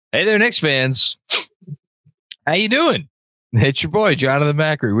Hey there, Knicks fans. How you doing? It's your boy, Jonathan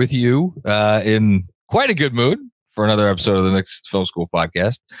Macri, with you in quite a good mood for another episode of the Knicks Film School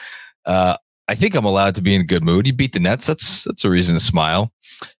Podcast. I think I'm allowed to be in a good mood. You beat the Nets. That's a reason to smile.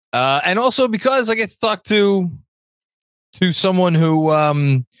 And also because I get to talk to someone who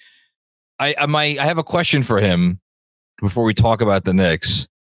I have a question for him before we talk about the Knicks.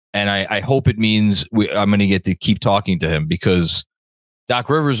 And I hope it means I'm going to get to keep talking to him because Doc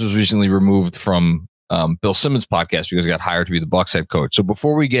Rivers was recently removed from Bill Simmons' podcast because he got hired to be the Bucks head coach. So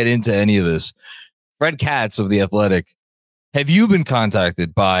before we get into any of this, Fred Katz of The Athletic, have you been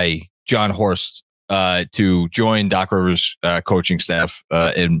contacted by John Horst to join Doc Rivers' coaching staff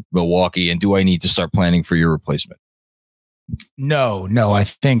in Milwaukee? And do I need to start planning for your replacement? No. I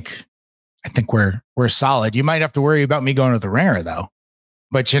think we're solid. You might have to worry about me going to the Ringer though.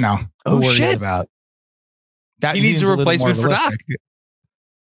 But who worries about that? He needs a replacement for Doc.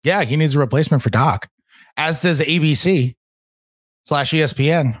 Yeah, he needs a replacement for Doc, as does ABC/ESPN,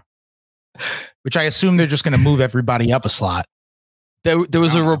 which I assume they're just going to move everybody up a slot. There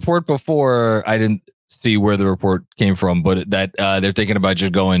was a report before. I didn't see where the report came from, but that they're thinking about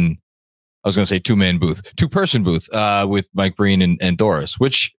just going, I was going to say two-person booth with Mike Breen and Doris,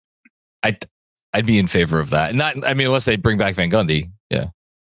 which I'd be in favor of that. Unless they bring back Van Gundy. Yeah.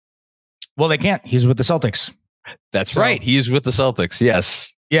 Well, they can't. He's with the Celtics. That's right. He's with the Celtics.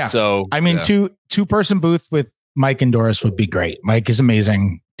 Yes. Yeah. So two-person booth with Mike and Doris would be great. Mike is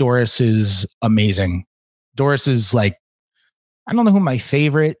amazing. Doris is amazing. Doris is like, I don't know who my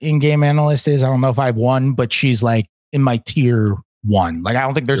favorite in-game analyst is. I don't know if I have one, but she's like in my tier one. Like, I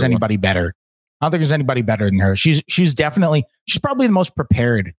don't think there's anybody better. I don't think there's anybody better than her. She's probably the most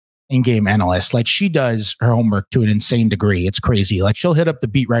prepared in-game analyst. Like, she does her homework to an insane degree. It's crazy. Like, she'll hit up the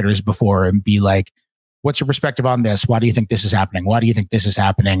beat writers before and be like, what's your perspective on this? Why do you think this is happening? Why do you think this is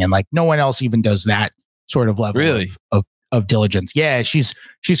happening? And like, no one else even does that sort of level of diligence. Yeah, she's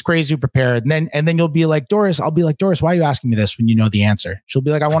crazy prepared. And then you'll be like, Doris, I'll be like, Doris, why are you asking me this when you know the answer? She'll be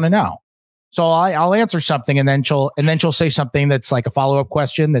like, I want to know. So I'll answer something and then she'll say something that's like a follow-up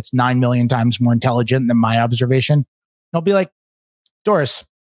question that's 9 million times more intelligent than my observation. And I'll be like, Doris,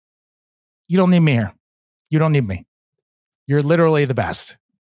 you don't need me here. You don't need me. You're literally the best.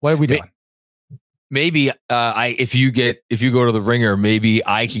 What are we doing? Maybe if you go to the Ringer, maybe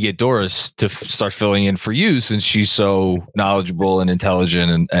I could get Doris to start filling in for you since she's so knowledgeable and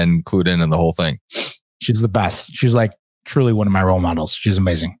intelligent and clued in on the whole thing. She's the best. She's like truly one of my role models. She's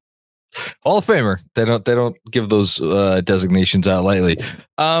amazing. Hall of Famer. They don't give those designations out lightly.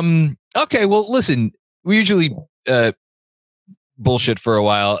 Okay, well, listen, we usually bullshit for a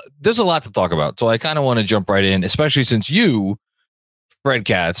while. There's a lot to talk about, so I kind of want to jump right in, especially since you, Fred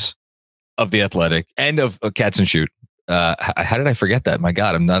Katz of The Athletic and of Katz and Shoot. How did I forget that? My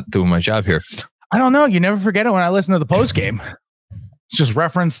God, I'm not doing my job here. I don't know. You never forget it when I listen to the post game. It's just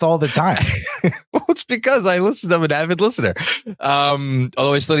referenced all the time. Well, it's because I'm an avid listener.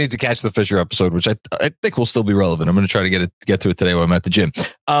 Although I still need to catch the Fisher episode, which I think will still be relevant. I'm going to try to get to it today while I'm at the gym.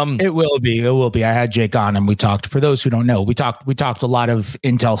 It will be. I had Jake on and we talked. For those who don't know, we talked a lot of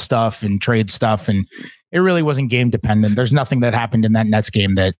intel stuff and trade stuff, and it really wasn't game dependent. There's nothing that happened in that Nets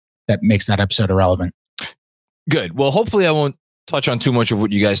game that makes that episode irrelevant. Good. Well, hopefully I won't touch on too much of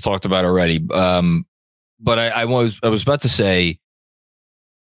what you guys talked about already. But I was about to say,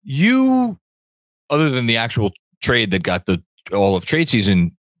 you, other than the actual trade that got all of trade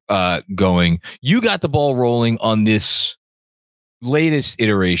season going, you got the ball rolling on this latest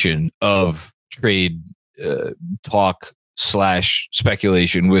iteration of trade talk /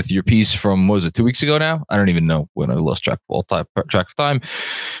 speculation with your piece from, what was it, 2 weeks ago now? I don't even know when I lost track of time.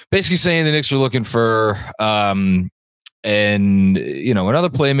 Basically saying the Knicks are looking for another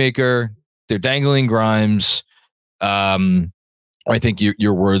playmaker. They're dangling Grimes. I think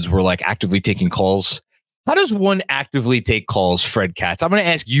your words were like actively taking calls. How does one actively take calls, Fred Katz? I'm going to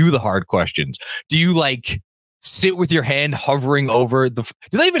ask you the hard questions. Do you like sit with your hand hovering over do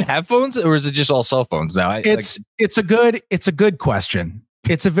they even have phones, or is it just all cell phones now? It's a good question.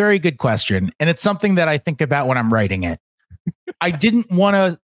 It's a very good question. And it's something that I think about when I'm writing it. I didn't want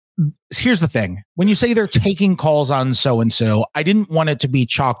to. Here's the thing. When you say they're taking calls on so-and-so, I didn't want it to be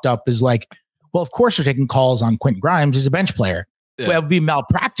chalked up as like, well, of course they're taking calls on Quentin Grimes. He's a bench player. Yeah. Well, it would be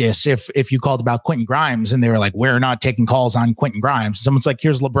malpractice if you called about Quentin Grimes and they were like, we're not taking calls on Quentin Grimes. Someone's like,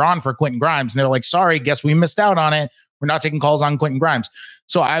 here's LeBron for Quentin Grimes. And they're like, sorry, guess we missed out on it. We're not taking calls on Quentin Grimes.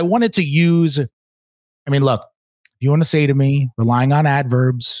 So I wanted to use, look, if you want to say to me, relying on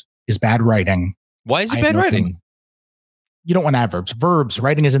adverbs is bad writing. Why is it bad writing? You don't want adverbs. Verbs.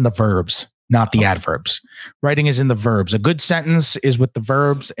 Writing is in the verbs, not the adverbs. Writing is in the verbs. A good sentence is with the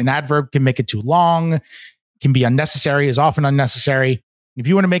verbs. An adverb can make it too long, can be unnecessary, is often unnecessary. If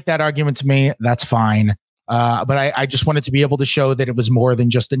you want to make that argument to me, that's fine. But I just wanted to be able to show that it was more than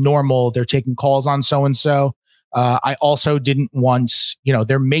just a normal, they're taking calls on so-and-so. I also didn't want,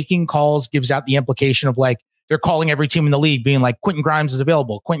 they're making calls gives out the implication of like, they're calling every team in the league being like, Quentin Grimes is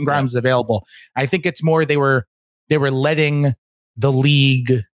available. Quentin Grimes is available. I think it's more they were letting the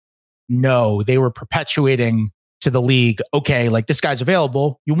league know, they were perpetuating to the league, okay, like this guy's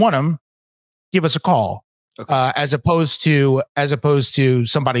available. You want him, give us a call. Okay. As opposed to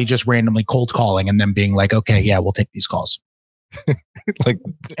somebody just randomly cold calling and then being like, okay, yeah, we'll take these calls.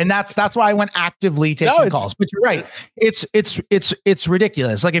 And that's why I went actively taking calls. But you're right. It's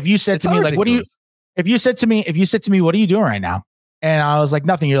ridiculous. Like if you said to me, like, if you said to me, what are you doing right now? And I was like,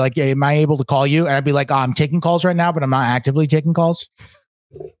 nothing. You're like, yeah, am I able to call you? And I'd be like, I'm taking calls right now, but I'm not actively taking calls.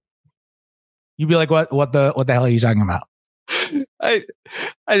 You'd be like, what the hell are you talking about? I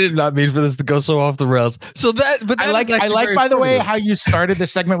did not mean for this to go so off the rails. So I like by the way, how you started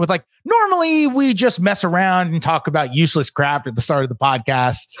this segment with like, normally we just mess around and talk about useless crap at the start of the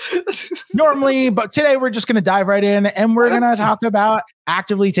podcast. Normally, but today we're just going to dive right in and we're going to talk about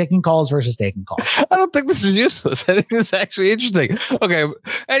actively taking calls versus taking calls. I don't think this is useless. I think this is actually interesting. Okay.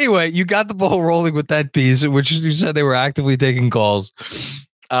 Anyway, you got the ball rolling with that piece, which you said they were actively taking calls.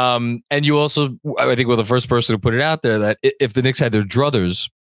 And you also, I think, were the first person to put it out there that if the Knicks had their druthers,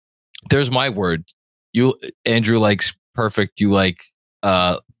 there's my word. Andrew likes perfect. You like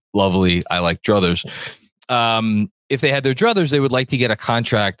lovely. I like druthers. If they had their druthers, they would like to get a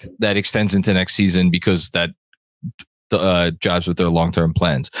contract that extends into next season because that jobs with their long-term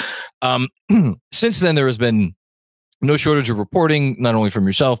plans. Since then, there has been no shortage of reporting, not only from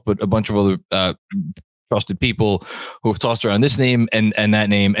yourself, but a bunch of other trusted people who have tossed around this name and that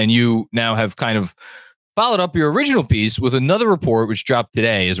name. And you now have kind of followed up your original piece with another report, which dropped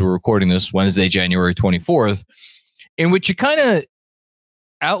today as we're recording this Wednesday, January 24th, in which you kind of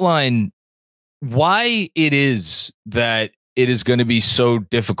outline why it is that it is going to be so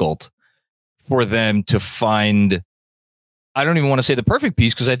difficult for them to find, I don't even want to say the perfect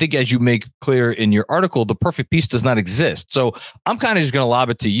piece, because I think as you make clear in your article, the perfect piece does not exist. So I'm kind of just going to lob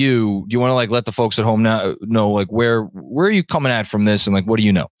it to you. Do you want to like let the folks at home now know like where are you coming at from this and like what do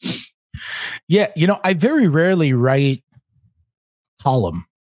you know? Yeah, I very rarely write column.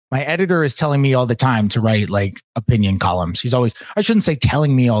 My editor is telling me all the time to write like opinion columns. He's always, I shouldn't say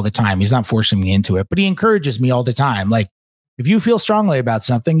telling me all the time. He's not forcing me into it, but he encourages me all the time. Like if you feel strongly about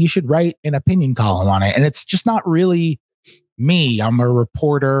something, you should write an opinion column on it. And it's just not really me. I'm a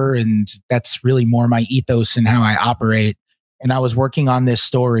reporter and that's really more my ethos and how I operate. And I was working on this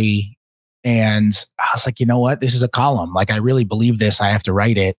story and I was like, you know what? This is a column. Like, I really believe this. I have to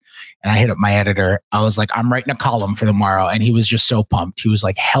write it. And I hit up my editor. I was like, I'm writing a column for tomorrow. And he was just so pumped. He was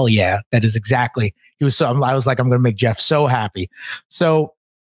like, hell yeah, that is exactly. I was like, I'm going to make Jeff so happy. So,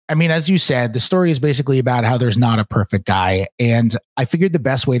 I mean, as you said, the story is basically about how there's not a perfect guy. And I figured the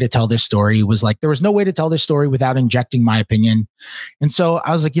best way to tell this story was like, there was no way to tell this story without injecting my opinion. And so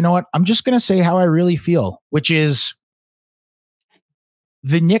I was like, you know what? I'm just going to say how I really feel, which is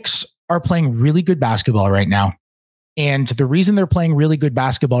the Knicks are playing really good basketball right now. And the reason they're playing really good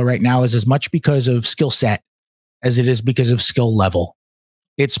basketball right now is as much because of skill set as it is because of skill level.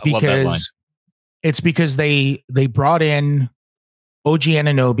 It's because they brought in OG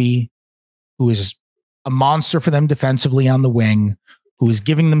Anunoby, who is a monster for them defensively on the wing, who is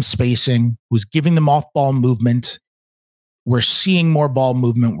giving them spacing, who's giving them off-ball movement. We're seeing more ball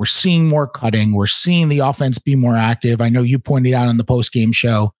movement. We're seeing more cutting. We're seeing the offense be more active. I know you pointed out on the post-game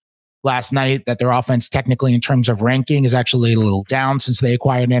show last night that their offense technically in terms of ranking is actually a little down since they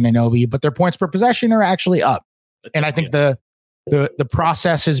acquired Anunoby, but their points per possession are actually up. And I think the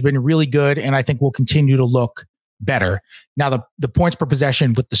process has been really good, and I think will continue to look better. Now, the points per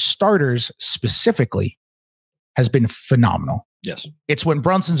possession with the starters specifically has been phenomenal. Yes. It's when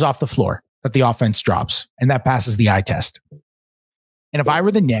Brunson's off the floor that the offense drops, and that passes the eye test. And if I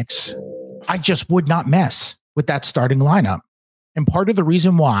were the Knicks, I just would not mess with that starting lineup. And part of the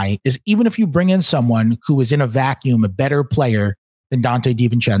reason why is even if you bring in someone who is in a vacuum, a better player than Dante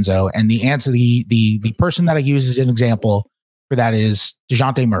DiVincenzo, and the answer, the person that I use as an example for that is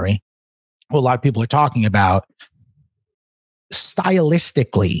Dejounte Murray, who a lot of people are talking about.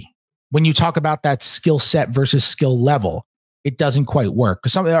 Stylistically, when you talk about that skill set versus skill level, it doesn't quite work.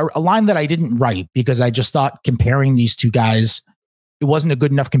 A line that I didn't write because I just thought comparing these two guys, it wasn't a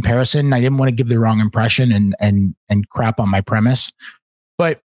good enough comparison. I didn't want to give the wrong impression and crap on my premise.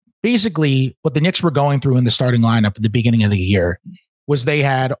 But basically, what the Knicks were going through in the starting lineup at the beginning of the year was they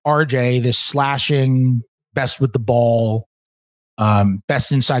had RJ, this slashing, best with the ball,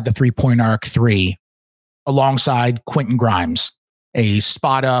 best inside the 3-point arc 3, alongside Quentin Grimes, a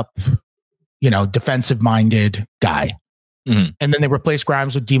spot up, defensive minded guy. And then they replaced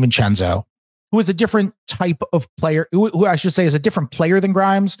Grimes with DiVincenzo, who is a different type of player, who I should say is a different player than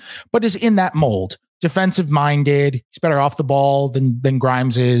Grimes, but is in that mold. Defensive minded. He's better off the ball than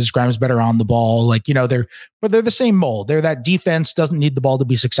Grimes is. Grimes better on the ball. They're the same mold. They're that defense doesn't need the ball to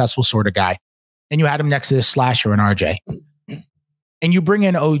be successful sort of guy. And you had him next to this slasher and RJ. And you bring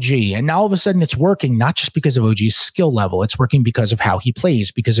in OG, and now all of a sudden it's working, not just because of OG's skill level. It's working because of how he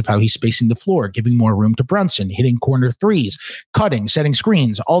plays, because of how he's spacing the floor, giving more room to Brunson, hitting corner threes, cutting, setting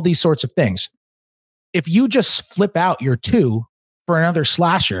screens, all these sorts of things. If you just flip out your 2 for another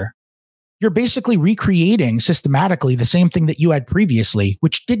slasher, you're basically recreating systematically the same thing that you had previously,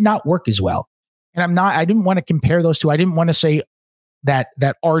 which did not work as well. And I didn't want to compare those two. I didn't want to say that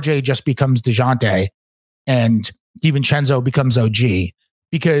RJ just becomes Dejounte and DiVincenzo becomes OG,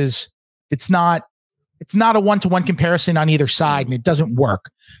 because it's not a one-to-one comparison on either side, and it doesn't work.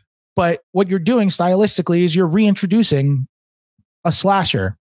 But what you're doing stylistically is you're reintroducing a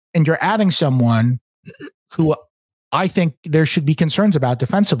slasher, and you're adding someone who I think there should be concerns about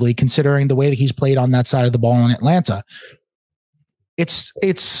defensively, considering the way that he's played on that side of the ball in Atlanta. It's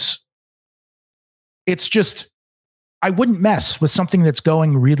just, I wouldn't mess with something that's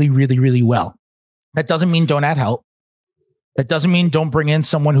going really, really, really well. That doesn't mean don't add help. That doesn't mean don't bring in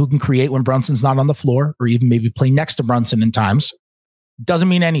someone who can create when Brunson's not on the floor, or even maybe play next to Brunson in times. Doesn't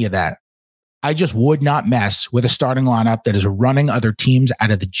mean any of that. I just would not mess with a starting lineup that is running other teams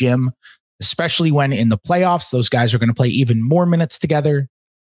out of the gym, especially when in the playoffs, those guys are going to play even more minutes together,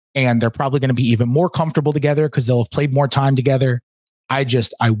 and they're probably going to be even more comfortable together because they'll have played more time together. I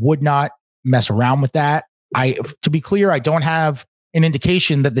would not mess around with that. To be clear, I don't have an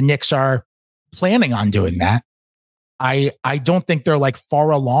indication that the Knicks are planning on doing that. I don't think they're far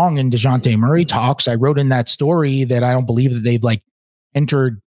along in Dejounte Murray talks. I wrote in that story that I don't believe that they've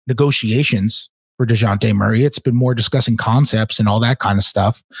entered negotiations for Dejounte Murray. It's been more discussing concepts and all that kind of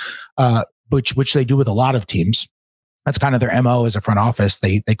stuff, which they do with a lot of teams. That's kind of their MO as a front office.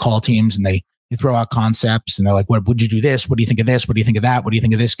 They call teams and they throw out concepts, and they're like, what would you do this? What do you think of this? What do you think of that? What do you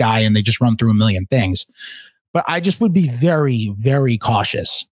think of this guy? And they just run through a million things. But I just would be very, very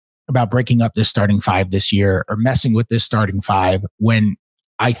cautious about breaking up this starting 5 this year, or messing with this starting 5, when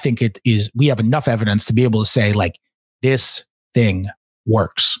I think we have enough evidence to be able to say this thing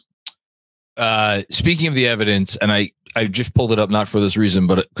works. Speaking of the evidence, and I just pulled it up not for this reason,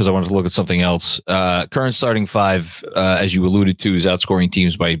 but because I wanted to look at something else. Current starting 5, as you alluded to, is outscoring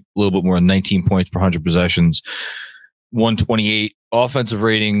teams by a little bit more than 19 points per 100 possessions. 128 offensive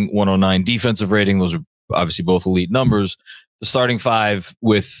rating, 109 defensive rating. Those are obviously both elite numbers. The starting 5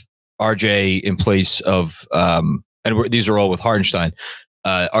 with RJ in place of, these are all with Hartenstein.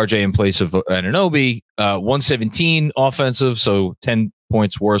 RJ in place of Anunoby, 117 offensive, so 10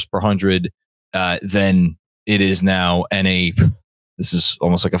 points worse per 100 than it is now. And this is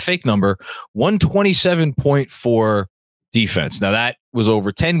almost like a fake number, 127.4 defense. Now that was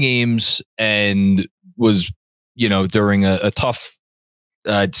over 10 games and was, during a tough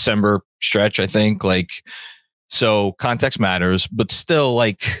December stretch, I think. So context matters, but still,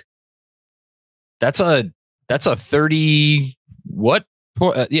 that's a 30 what?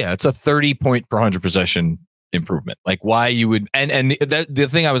 It's a 30 point per 100 possession improvement. Why you would, and the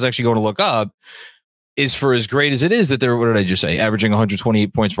thing I was actually going to look up is, for as great as it is that they're, what did I just say, averaging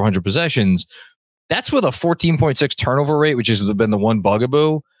 128 points per 100 possessions, that's with a 14.6 turnover rate, which has been the one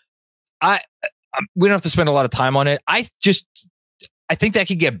bugaboo. We don't have to spend a lot of time on it. I think that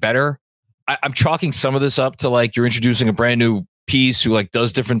could get better. I'm chalking some of this up to you're introducing a brand new piece who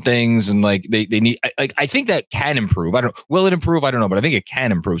does different things, and they need. I think that can improve. Will it improve? I don't know, but I think it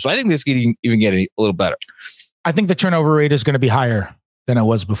can improve. So I think this can even get a little better. I think the turnover rate is going to be higher than it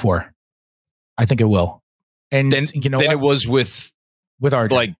was before. I think it will, and then it was with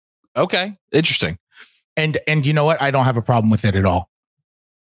RJ. Okay, interesting. And you know what? I don't have a problem with it at all.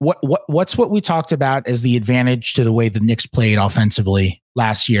 What's what we talked about as the advantage to the way the Knicks played offensively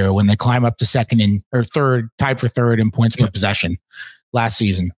last year, when they climb up to second or third, tied for third in points per possession last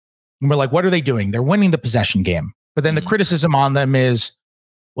season. And we're like, what are they doing? They're winning the possession game. But then the criticism on them is,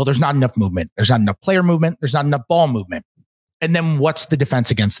 well, there's not enough movement. There's not enough player movement. There's not enough ball movement. And then what's the defense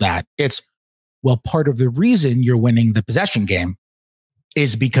against that? It's, well, part of the reason you're winning the possession game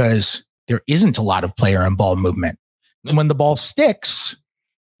is because there isn't a lot of player and ball movement. And when the ball sticks,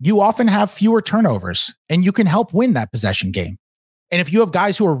 you often have fewer turnovers, and you can help win that possession game. And if you have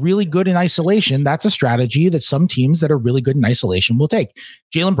guys who are really good in isolation, that's a strategy that some teams that are really good in isolation will take.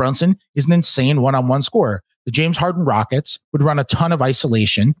 Jalen Brunson is an insane one-on-one scorer. The James Harden Rockets would run a ton of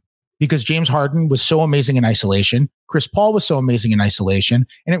isolation because James Harden was so amazing in isolation. Chris Paul was so amazing in isolation,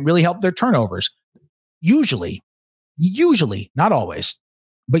 and it really helped their turnovers. Usually, not always,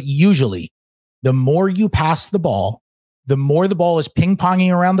 but usually, the more you pass the ball, the more the ball is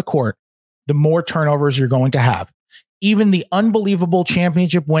ping-ponging around the court, the more turnovers you're going to have. Even the unbelievable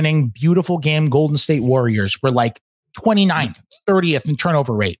championship winning, beautiful game Golden State Warriors were like 29th, 30th in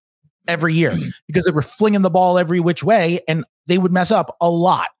turnover rate every year because they were flinging the ball every which way and they would mess up a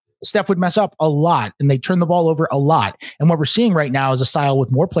lot. Steph would mess up a lot and they turn the ball over a lot. And what we're seeing right now is a style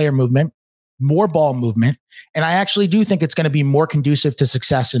with more player movement, more ball movement. And I actually do think it's going to be more conducive to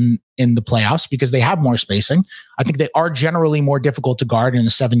success in the playoffs because they have more spacing. I think they are generally more difficult to guard in a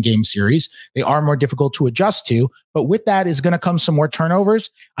 7-game series. They are more difficult to adjust to, but with that is going to come some more turnovers.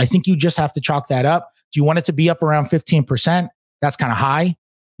 I think you just have to chalk that up. Do you want it to be up around 15%? That's kind of high.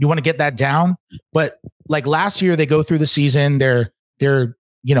 You want to get that down. But like last year, they go through the season, they're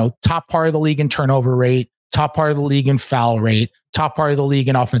top part of the league in turnover rate, top part of the league in foul rate, top part of the league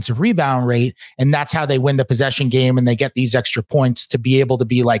in offensive rebound rate. And that's how they win the possession game and they get these extra points to be able to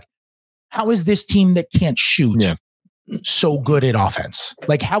be like, how is this team that can't shoot so good at offense?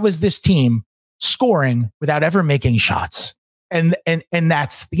 Like, how is this team scoring without ever making shots? And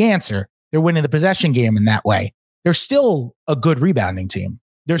that's the answer. They're winning the possession game in that way. They're still a good rebounding team.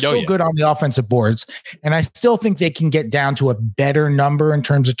 They're still good on the offensive boards. And I still think they can get down to a better number in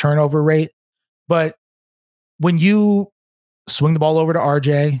terms of turnover rate. But when you swing the ball over to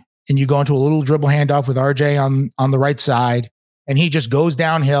RJ and you go into a little dribble handoff with RJ on the right side, and he just goes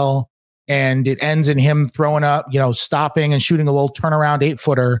downhill and it ends in him throwing up, stopping and shooting a little turnaround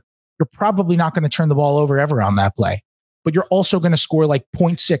 8-footer, you're probably not going to turn the ball over ever on that play. But you're also going to score like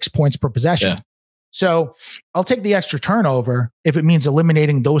 0.6 points per possession. Yeah. So I'll take the extra turnover if it means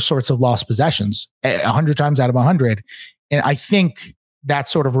eliminating those sorts of lost possessions 100 times out of 100. And I think that's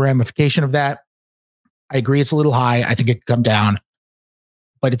sort of a ramification of that. I agree it's a little high. I think it could come down,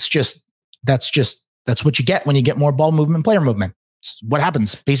 but that's what you get when you get more ball movement, player movement. It's what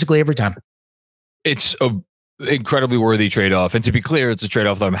happens basically every time. It's a incredibly worthy trade-off. And to be clear, it's a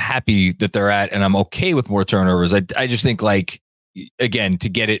trade-off that I'm happy that they're at, and I'm okay with more turnovers. I just think, like, again, to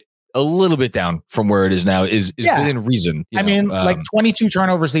get it a little bit down from where it is now is within reason. I mean, like 22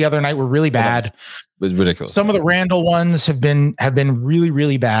 turnovers the other night were really bad. It was ridiculous. Some of the Randall ones have been really,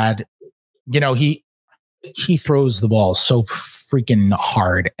 really bad. He throws the ball so freaking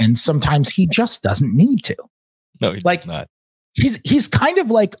hard, and sometimes he just doesn't need to. No, he's like not. He's kind of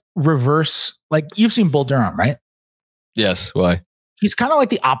like reverse. Like, you've seen Bull Durham, right? Yes. Why? He's kind of like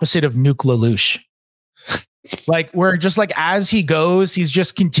the opposite of Nuke LaLoosh. Like, where just like as he goes, he's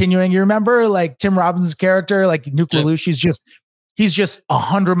just continuing. You remember like Tim Robbins' character, like Nuke LaLoosh? He's just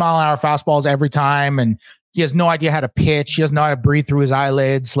 100-mile-an-hour fastballs every time, and he has no idea how to pitch. He doesn't know how to breathe through his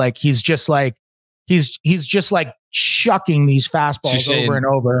eyelids. Like, he's just like chucking these fastballs over and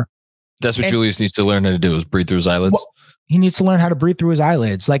over. That's what Julius needs to learn how to do, is breathe through his eyelids. Well, he needs to learn how to breathe through his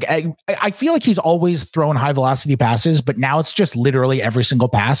eyelids. Like, I feel like he's always throwing high velocity passes, but now it's just literally every single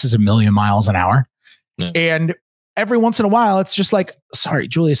pass is 1,000,000 miles an hour. Yeah. And every once in a while, it's just like, sorry,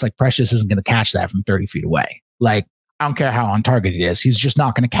 Julius, like, Precious isn't going to catch that from 30 feet away. Like, I don't care how on target it is. He's just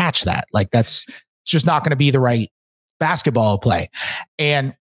not going to catch that. Like, it's just not going to be the right basketball play.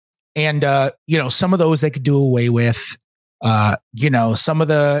 And some of those they could do away with, some of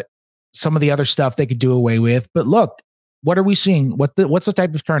the other stuff they could do away with. But look, what are we seeing? What's the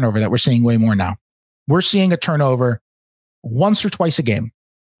type of turnover that we're seeing way more now? We're seeing a turnover once or twice a game.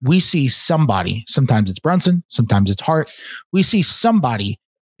 We see somebody, sometimes it's Brunson, sometimes it's Hart. We see somebody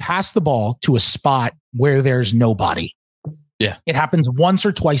pass the ball to a spot where there's nobody. Yeah. It happens once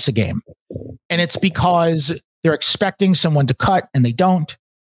or twice a game. And it's because they're expecting someone to cut and they don't,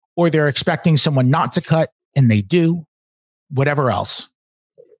 or they're expecting someone not to cut and they do, whatever else.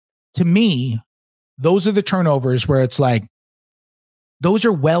 To me, those are the turnovers where it's like, those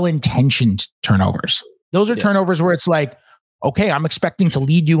are well-intentioned turnovers. Those are turnovers where it's like, okay, I'm expecting to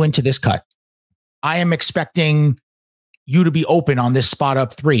lead you into this cut. I am expecting you to be open on this spot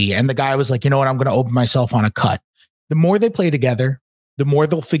up 3. And the guy was like, you know what? I'm going to open myself on a cut. The more they play together, the more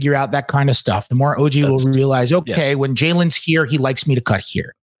they'll figure out that kind of stuff. The more OG will realize, okay, when Jalen's here, he likes me to cut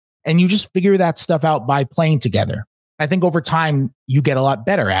here. And you just figure that stuff out by playing together. I think over time, you get a lot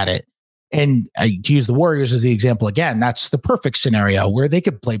better at it. And to use the Warriors as the example again, that's the perfect scenario where they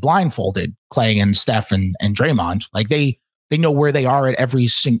could play blindfolded, Clay and Steph and Draymond. Like, they They know where they are at every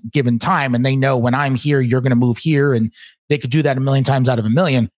given time. And they know when I'm here, you're going to move here. And they could do that a million times out of a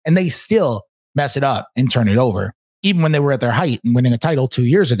million. And they still mess it up and turn it over, even when they were at their height and winning a title 2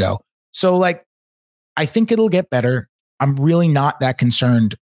 years ago. So like, I think it'll get better. I'm really not that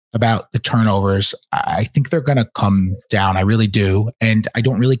concerned about the turnovers. I think they're going to come down. I really do. And I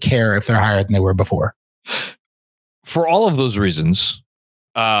don't really care if they're higher than they were before. For all of those reasons,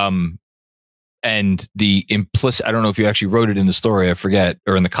 and the implicit, I don't know if you actually wrote it in the story, I forget,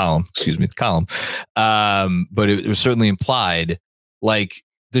 or in the column, but it was certainly implied, like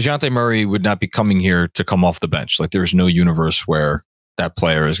Dejounte Murray would not be coming here to come off the bench. Like there's no universe where that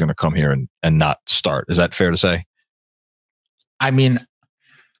player is going to come here and not start. Is that fair to say? I mean,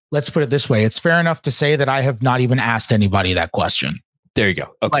 let's put it this way. It's fair enough to say that I have not even asked anybody that question. There you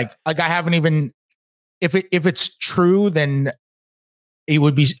go. Okay. Like I haven't even, if it's true, then it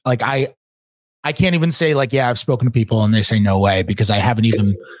would be like, I can't even say like, yeah, I've spoken to people and they say no way, because I haven't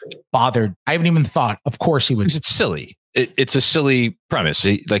even bothered. I haven't even thought, of course he would. It's silly. It's a silly premise.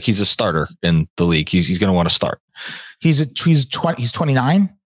 He's a starter in the league. He's going to want to start. He's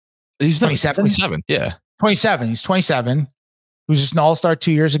 29. He's 27. 27. Yeah. 27. He's 27. He was just an all-star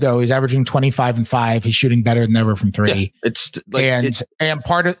 2 years ago. He's averaging 25 and 5. He's shooting better than ever from three. Yeah, it's like, and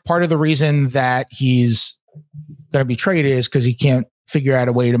part of the reason that he's going to be traded is because he can't figure out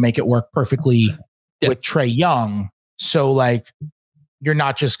a way to make it work perfectly with Trae Young. So like, you're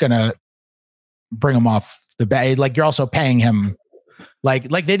not just going to bring him off the bench. Like you're also paying him. Like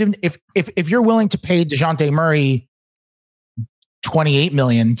they didn't, if you're willing to pay Dejounte Murray $28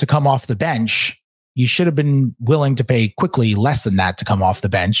 million to come off the bench, you should have been willing to pay quickly less than that to come off the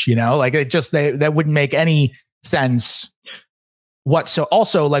bench. You know, like it just, that wouldn't make any sense. So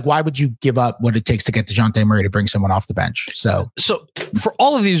also, like, why would you give up what it takes to get Dejounte Murray to bring someone off the bench? So for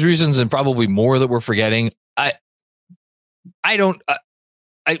all of these reasons and probably more that we're forgetting,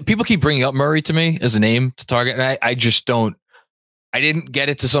 people keep bringing up Murray to me as a name to target, and I just don't. I didn't get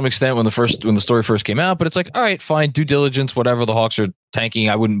it to some extent when the story first came out, but it's like, all right, fine, due diligence, whatever. The Hawks are tanking.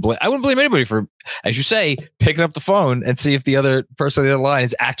 I wouldn't blame anybody for, as you say, picking up the phone and see if the other person on the other line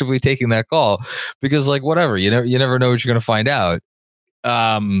is actively taking that call, because like whatever, you never know what you're going to find out.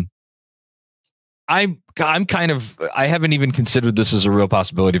 I'm kind of, I haven't even considered this as a real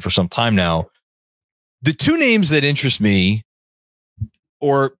possibility for some time now. The two names that interest me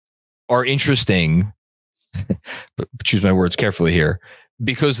or are interesting, but choose my words carefully here,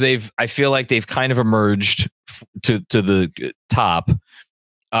 because I feel like they've kind of emerged to the top,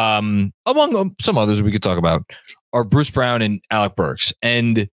 among some others we could talk about, are Bruce Brown and Alec Burks.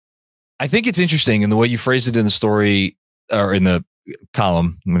 And I think it's interesting in the way you phrased it in the story or in the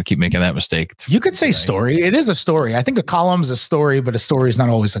column. I'm going to keep making that mistake. You could say story. It is a story. I think a column is a story, but a story is not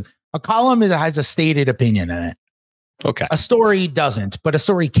always a column. Has a stated opinion in it. Okay. A story doesn't, but a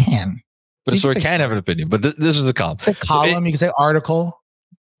story can. But a story can have an opinion. But this is the column. It's a column. You can say article.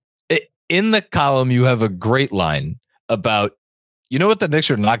 In the column, you have a great line about, you know what the Knicks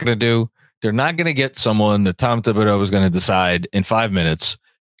are not going to do? They're not going to get someone that Tom Thibodeau is going to decide in 5 minutes,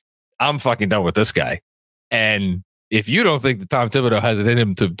 I'm fucking done with this guy. And if you don't think that Tom Thibodeau has it in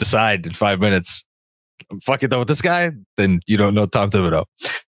him to decide in 5 minutes, I'm fucking done with this guy, then you don't know Tom Thibodeau.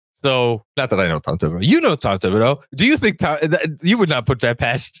 So, not that I know Tom Thibodeau. You know Tom Thibodeau. Do you think you would not put that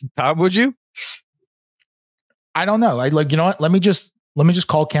past Tom, would you? I don't know. You know what? Let me just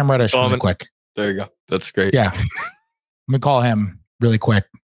call Cam Reddish really quick. There you go. That's great. Yeah. Let me call him really quick.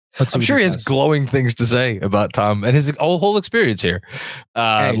 I'm sure he has glowing things to say about Tom and his whole experience here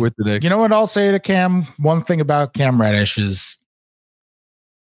with the Knicks. You know what I'll say to Cam? One thing about Cam Reddish is,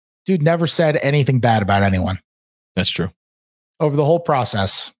 dude never said anything bad about anyone. That's true. Over the whole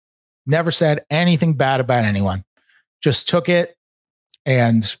process, never said anything bad about anyone. Just took it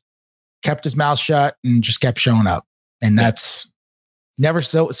and kept his mouth shut and just kept showing up. And that's never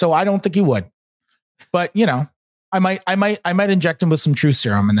so I don't think he would. But you know, I might inject him with some truth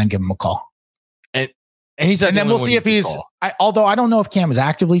serum and then give him a call. And then we'll see if he's. Although I don't know if Cam is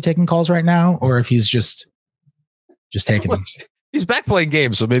actively taking calls right now or if he's just taking them. He's back playing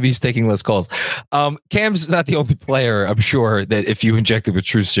games, so maybe he's taking less calls. Cam's not the only player, I'm sure, that if you injected with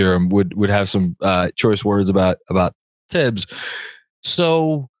truth serum would have some choice words about Tibbs.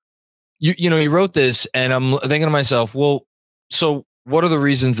 So you wrote this, and I'm thinking to myself, well, so what are the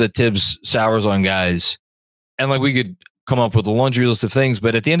reasons that Tibbs sours on guys? And like we could come up with a laundry list of things,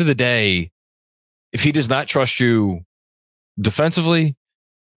 but at the end of the day, if he does not trust you defensively,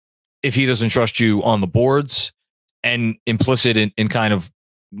 if he doesn't trust you on the boards, and implicit in kind of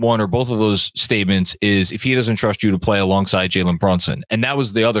one or both of those statements is if he doesn't trust you to play alongside Jalen Brunson. And that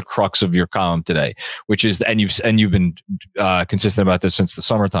was the other crux of your column today, which is, and you've been consistent about this since the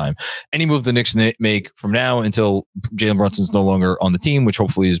summertime. Any move the Knicks make from now until Jalen Brunson's no longer on the team, which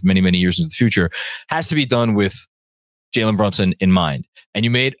hopefully is many, many years in the future, has to be done with Jalen Brunson in mind. And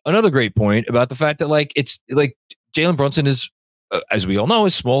you made another great point about the fact that it's like Jalen Brunson is, as we all know,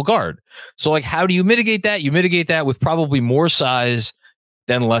 is small guard. So how do you mitigate that? You mitigate that with probably more size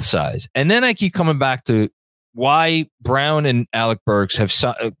than less size. And then I keep coming back to why Brown and Alec Burks have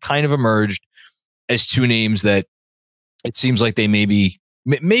kind of emerged as two names that it seems like they may be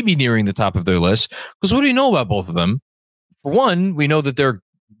nearing the top of their list. Because what do you know about both of them? For one, we know that they're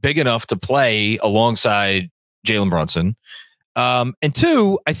big enough to play alongside Jalen Brunson. And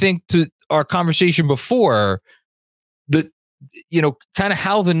two, I think to our conversation before, kind of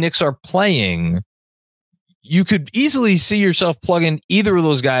how the Knicks are playing, you could easily see yourself plugging either of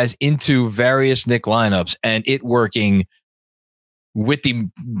those guys into various Knick lineups and it working, with the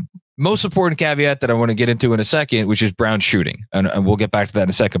most important caveat that I want to get into in a second, which is Brown shooting. And we'll get back to that in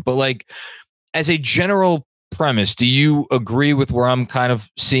a second. But as a general premise, do you agree with where I'm kind of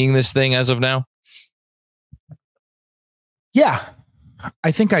seeing this thing as of now? Yeah,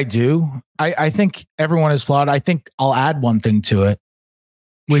 I think I do. I think everyone is flawed. I think I'll add one thing to it,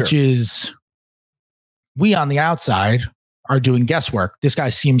 which is we on the outside are doing guesswork. This guy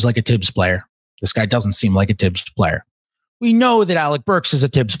seems like a Tibbs player. This guy doesn't seem like a Tibbs player. We know that Alec Burks is a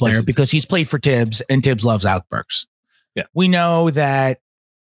Tibbs player because he's played for Tibbs and Tibbs loves Alec Burks. Yeah. We know that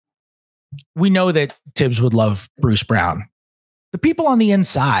Tibbs would love Bruce Brown. The people on the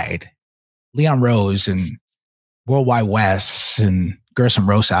inside, Leon Rose and Worldwide West and Gerson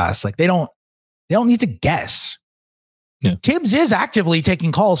Rosas, they don't need to guess. Yeah. Tibbs is actively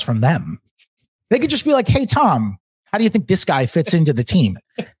taking calls from them. They could just be like, "Hey, Tom, how do you think this guy fits into the team?"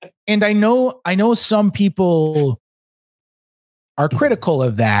 And I know some people are critical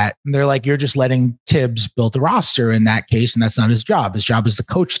of that. And they're like, you're just letting Tibbs build the roster in that case. And that's not his job. His job is to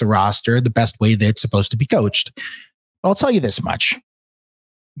coach the roster the best way that it's supposed to be coached. But I'll tell you this much.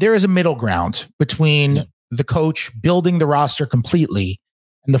 There is a middle ground between the coach building the roster completely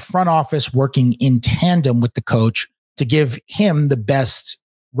and the front office working in tandem with the coach to give him the best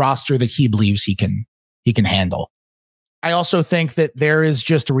roster that he believes he can handle. I also think that there is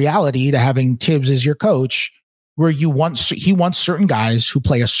just a reality to having Tibbs as your coach where he wants certain guys who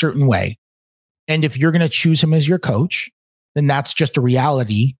play a certain way. And if you're going to choose him as your coach, then that's just a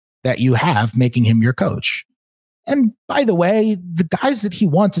reality that you have making him your coach. And by the way, the guys that he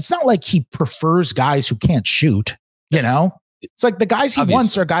wants, it's not like he prefers guys who can't shoot, It's like the guys he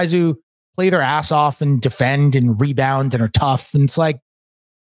wants are guys who play their ass off and defend and rebound and are tough. And it's like,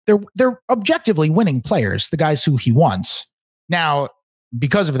 they're objectively winning players, the guys who he wants. Now,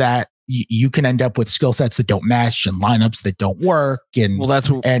 because of that, you can end up with skill sets that don't match and lineups that don't work. And that's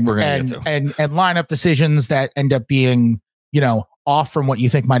what we're going to get to. And lineup decisions that end up being, off from what you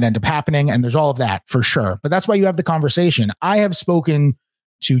think might end up happening. And there's all of that for sure. But that's why you have the conversation. I have spoken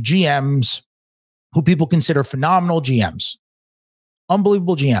to GMs who people consider phenomenal GMs,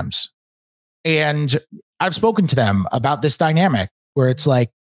 unbelievable GMs. And I've spoken to them about this dynamic where it's like,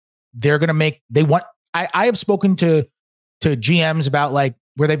 I have spoken to GMs about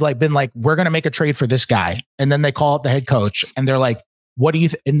where they've been we're going to make a trade for this guy. And then they call up the head coach and they're like, what do you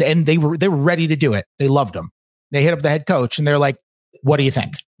and they were ready to do it. They loved him. They hit up the head coach and they're like, what do you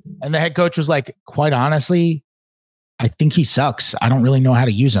think? And the head coach was like, quite honestly, I think he sucks. I don't really know how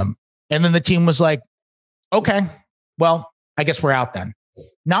to use him. And then the team was like, okay, well, I guess we're out then.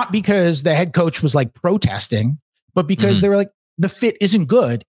 Not because the head coach was protesting, but because they were like, the fit isn't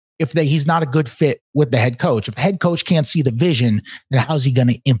good. If he's not a good fit with the head coach, if the head coach can't see the vision, then how's he going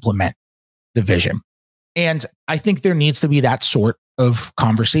to implement the vision? And I think there needs to be that sort of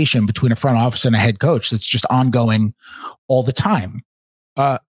conversation between a front office and a head coach that's just ongoing all the time.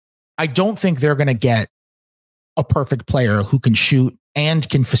 I don't think they're going to get a perfect player who can shoot and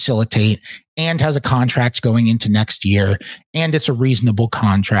can facilitate and has a contract going into next year and it's a reasonable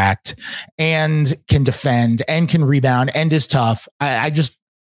contract and can defend and can rebound and is tough. You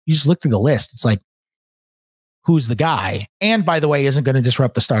just look through the list. It's like, who's the guy? And by the way, isn't going to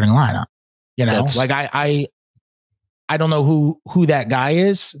disrupt the starting lineup. I don't know who that guy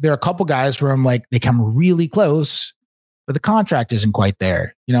is. There are a couple guys where I'm like, they come really close, but the contract isn't quite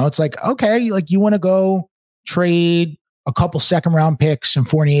there. It's like, okay, you want to go trade a couple second round picks and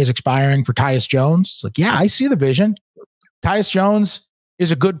Fournier's expiring for Tyus Jones. It's like, yeah, I see the vision. Tyus Jones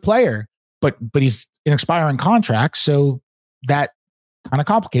is a good player, but he's an expiring contract. So that kind of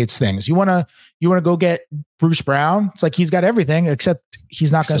complicates things. You want to go get Bruce Brown. It's like he's got everything except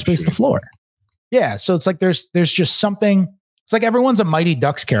he's not going to space the floor. Yeah. So it's like there's just something. It's like everyone's a Mighty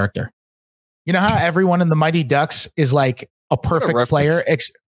Ducks character. You know how everyone in the Mighty Ducks is like a perfect player.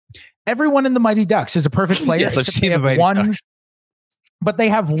 Everyone in the Mighty Ducks is a perfect player. Yes, I've seen the Mighty Ducks. But they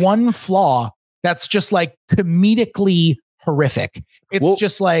have one flaw that's just like comedically horrific. It's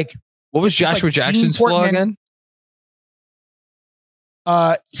just like, what was Joshua Jackson's flaw again?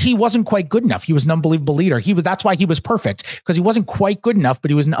 He wasn't quite good enough. He was an unbelievable leader. That's why he was perfect, because he wasn't quite good enough, but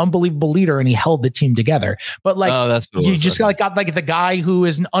he was an unbelievable leader and he held the team together. But like, you just got like the guy who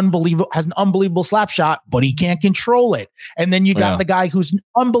is has an unbelievable slap shot, but he can't control it. And then you got the guy who's an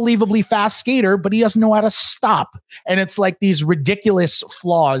unbelievably fast skater, but he doesn't know how to stop. And it's like these ridiculous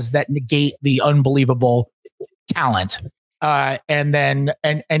flaws that negate the unbelievable talent. And there's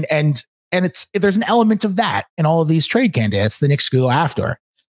an element of that in all of these trade candidates the Knicks go after.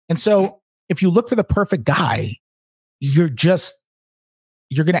 And so if you look for the perfect guy, you're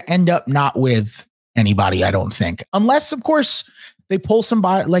going to end up not with anybody, I don't think, unless of course they pull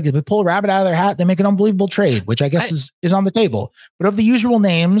somebody, like if they pull a rabbit out of their hat, they make an unbelievable trade, which I guess is on the table. But of the usual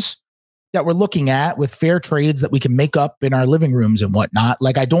names that we're looking at with fair trades that we can make up in our living rooms and whatnot,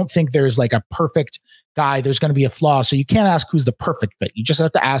 like I don't think there's like a perfect guy. There's going to be a flaw. So you can't ask who's the perfect fit. You just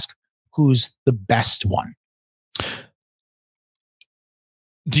have to ask who's the best one.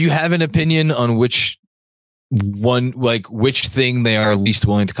 Do you have an opinion on which thing they are least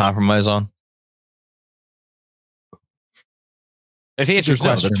willing to compromise on? If the answer is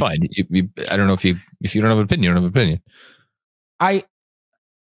no, that's fine. I don't know if you don't have an opinion, you don't have an opinion.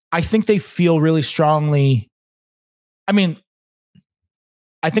 I think they feel really strongly. I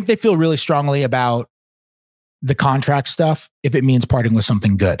think they feel really strongly about the contract stuff if it means parting with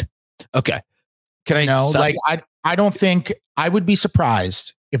something good. Okay. I don't think I would be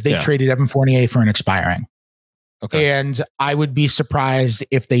surprised if they traded Evan Fournier for an expiring. Okay. And I would be surprised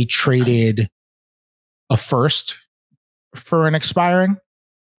if they traded a first for an expiring.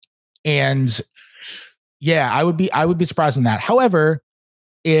 And I would be surprised in that. However,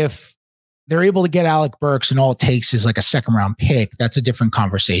 if they're able to get Alec Burks and all it takes is like a second round pick, that's a different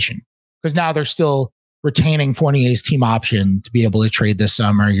conversation, because now they're still retaining Fournier's team option to be able to trade this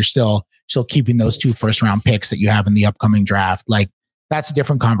summer. You're still keeping those 2 first round picks that you have in the upcoming draft. Like that's a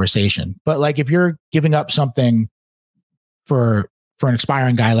different conversation. But like if you're giving up something for an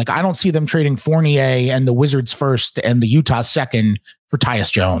expiring guy, like I don't see them trading Fournier and the Wizards first and the Utah second for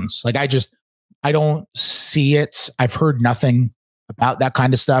Tyus Jones. Like I don't see it. I've heard nothing about that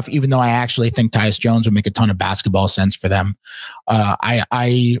kind of stuff, even though I actually think Tyus Jones would make a ton of basketball sense for them.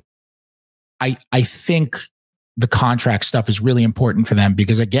 I think the contract stuff is really important for them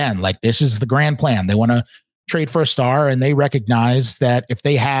because, again, like this is the grand plan. They want to trade for a star, and they recognize that if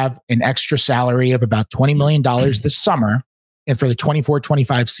they have an extra salary of about $20 million this summer and for the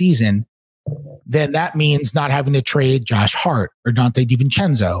 24-25 season, then that means not having to trade Josh Hart or Dante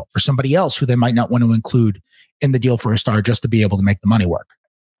DiVincenzo or somebody else who they might not want to include in the deal for a star just to be able to make the money work.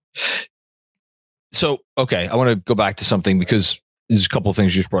 So, okay, I want to go back to something because there's a couple of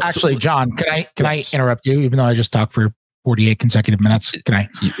things you just brought. Actually, John, can I interrupt you? Even though I just talked for 48 consecutive minutes, can I?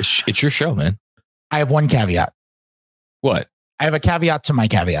 It's your show, man. I have one caveat. What? I have a caveat to my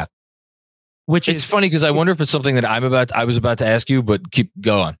caveat, which it's funny because I wonder if it's something that I was about to ask you, but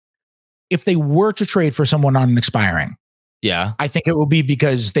go on. If they were to trade for someone on an expiring, I think it would be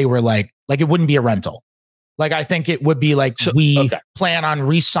because they were like it wouldn't be a rental. Like, I think it would be like, plan on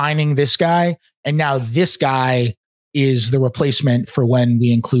re-signing this guy, and now this guy is the replacement for when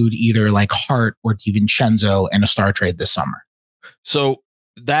we include either like Hart or DiVincenzo in a star trade this summer. So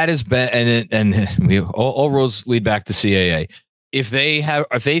that is and we all roads lead back to CAA. If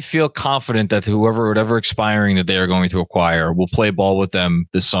they feel confident that whatever expiring that they are going to acquire will play ball with them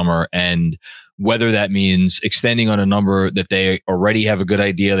this summer, and whether that means extending on a number that they already have a good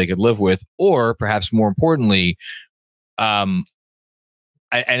idea they could live with, or perhaps more importantly, I'll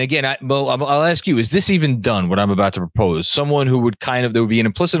ask you, is this even done, what I'm about to propose? Someone who would there would be an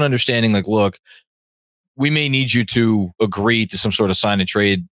implicit understanding like, look, we may need you to agree to some sort of sign and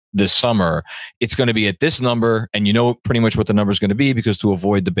trade this summer. It's going to be at this number, and you know pretty much what the number is going to be, because to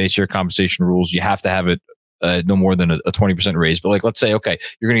avoid the base year compensation rules, you have to have it no more than a 20% raise. But like, let's say, okay,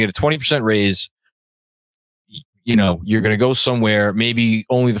 you're going to get a 20% raise. You know, you're going to go somewhere. Maybe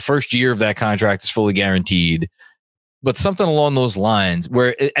only the first year of that contract is fully guaranteed, but something along those lines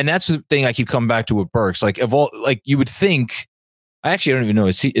and that's the thing I keep coming back to with Burks. Like, you would think, I don't even know.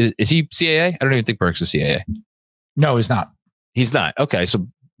 Is he CAA? I don't even think Burks is CAA. No, he's not. He's not. Okay. So,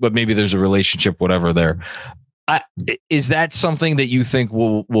 but maybe there's a relationship, whatever there. Is that something that you think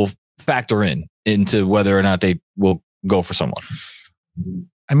will factor into whether or not they will go for someone?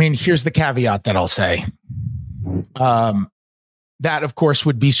 I mean, here's the caveat that I'll say. That, of course,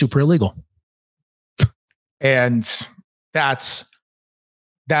 would be super illegal. And that's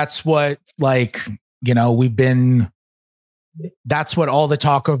what, like, you know, that's what all the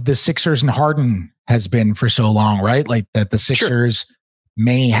talk of the Sixers and Harden has been for so long, right? Like that the Sixers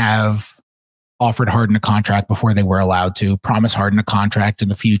may have offered Harden a contract before they were allowed to, promise Harden a contract in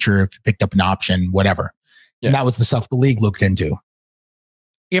the future if he picked up an option, whatever. Yeah. And that was the stuff the league looked into.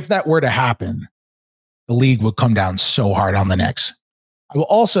 If that were to happen, the league would come down so hard on the Knicks. I will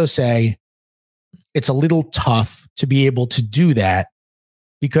also say it's a little tough to be able to do that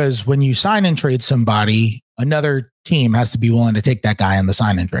because when you sign and trade somebody, another team has to be willing to take that guy on the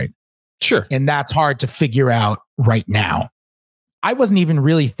sign and trade. Sure. And that's hard to figure out right now. I wasn't even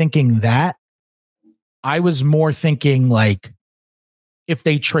really thinking that. I was more thinking like if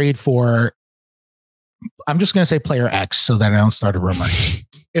they trade for, I'm just going to say player X so that I don't start a rumor.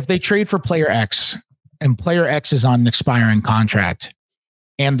 If they trade for player X and player X is on an expiring contract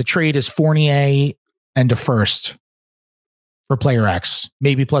and the trade is Fournier and a first for player X,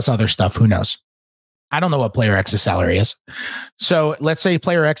 maybe plus other stuff, who knows? I don't know what player X's salary is. So let's say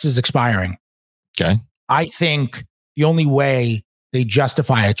player X is expiring. Okay. I think the only way they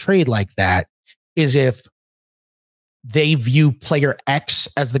justify a trade like that is if they view player X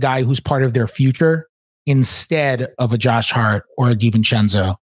as the guy who's part of their future instead of a Josh Hart or a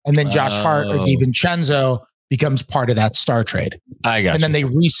DiVincenzo. And then Josh Hart or DiVincenzo becomes part of that star trade. I got And then they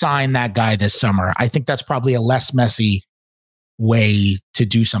re-sign that guy this summer. I think that's probably a less messy way to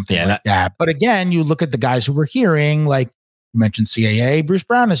do something like that. But again, you look at the guys who we're hearing, like you mentioned CAA, Bruce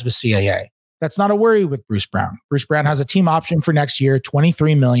Brown is with CAA. That's not a worry with Bruce Brown. Bruce Brown has a team option for next year,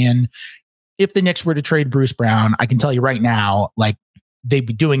 $23 million. If the Knicks were to trade Bruce Brown, I can tell you right now, like they'd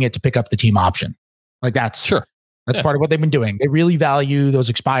be doing it to pick up the team option. Like that's part of what they've been doing. They really value those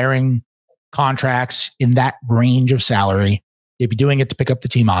expiring contracts in that range of salary. They'd be doing it to pick up the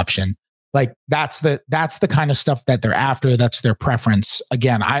team option. Like that's the kind of stuff that they're after. That's their preference.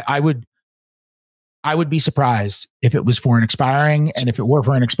 Again, I would be surprised if it was for an expiring. And if it were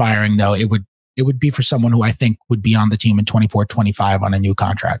for an expiring, though, it would be for someone who I think would be on the team in 24-25 on a new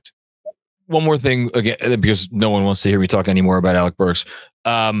contract. One more thing, again, because no one wants to hear me talk anymore about Alec Burks.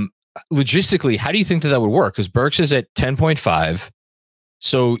 Logistically, how do you think that would work? Because Burks is at 10.5.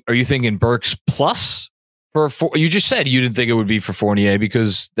 So are you thinking Burks plus you just said you didn't think it would be for Fournier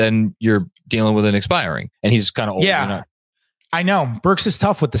because then you're dealing with an expiring and he's kind of old. Yeah, I know Burks is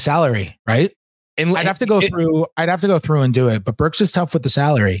tough with the salary, right? And I'd have to go through and do it, but Burks is tough with the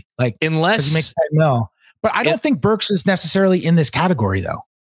salary. Like unless he makes $10 million. But I don't think Burks is necessarily in this category though.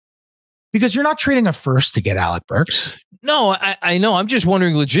 Because you're not trading a first to get Alec Burks. No, I know. I'm just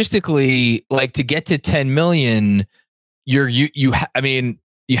wondering logistically, like to get to 10 million, you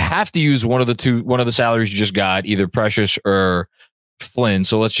have to use one of the salaries you just got, either Precious or Flynn.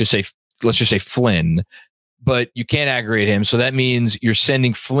 So let's just say Flynn, but you can't aggregate him. So that means you're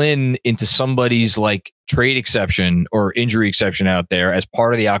sending Flynn into somebody's like trade exception or injury exception out there as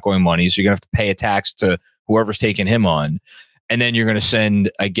part of the outgoing money. So you're gonna have to pay a tax to whoever's taking him on, and then you're gonna send,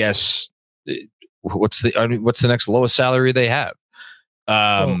 I guess, what's the next lowest salary they have?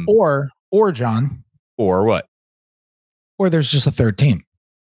 Or John, or what? Or there's just a third team.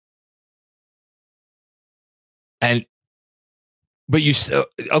 But you still,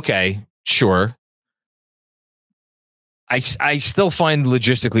 okay, sure. I still find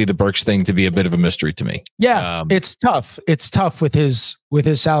logistically the Burks thing to be a bit of a mystery to me. Yeah, it's tough. It's tough with his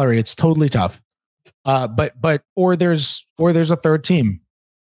salary. It's totally tough. Or there's a third team,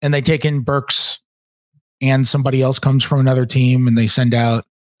 and they take in Burks, and somebody else comes from another team, and they send out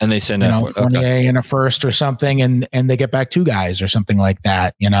Fournier and a first or something, and they get back two guys or something like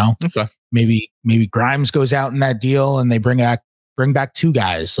that. You know, maybe Grimes goes out in that deal, and they bring back two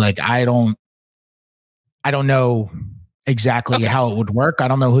guys. Like I don't know exactly how it would work. I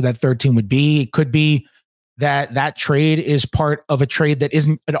don't know who that third team would be. It could be that trade is part of a trade that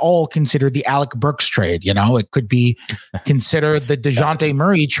isn't at all considered the Alec Burks trade. You know, it could be considered the Dejounte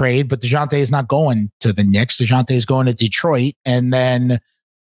Murray trade, but Dejounte is not going to the Knicks. Dejounte is going to Detroit, and then,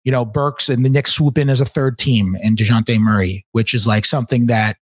 you know, Burks and the Knicks swoop in as a third team and Dejounte Murray, which is like something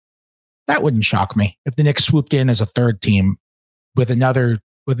that wouldn't shock me if the Knicks swooped in as a third team with another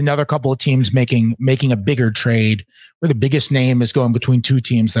couple of teams making a bigger trade where the biggest name is going between two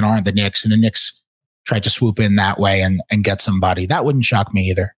teams that aren't the Knicks, and the Knicks tried to swoop in that way and get somebody. That wouldn't shock me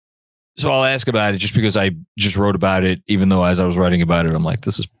either. So I'll ask about it just because I just wrote about it, even though as I was writing about it, I'm like,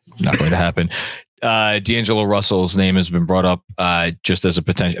 this is not going to happen. D'Angelo Russell's name has been brought up just as a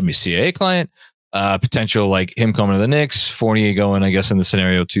potential, CIA client, potential like him coming to the Knicks, Fournier going, I guess, in the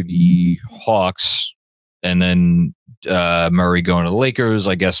scenario to the Hawks, and then Murray going to the Lakers.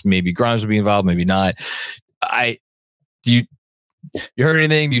 I guess maybe Grimes would be involved, maybe not. You heard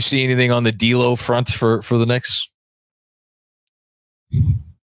anything? Do you see anything on the D'Lo front for the Knicks?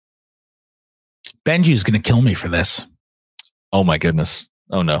 Benji's going to kill me for this. Oh my goodness.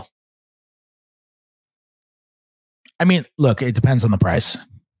 Oh no. I mean, look, it depends on the price.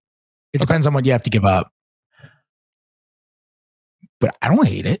 It depends on what you have to give up. But I don't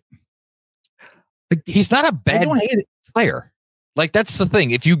hate it. Like, he's not a bad player. Like, that's the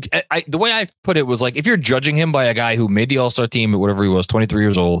thing. If you, the way I put it was like, if you're judging him by a guy who made the All-Star team at whatever he was, 23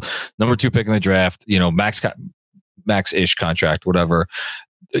 years old, number 2 pick in the draft, max-ish contract, whatever,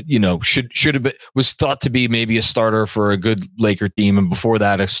 should have been, was thought to be maybe a starter for a good Laker team, and before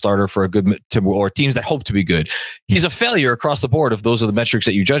that, a starter for a good or teams that hope to be good. He's a failure across the board if those are the metrics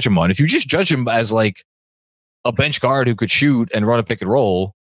that you judge him on. If you just judge him as like a bench guard who could shoot and run a pick and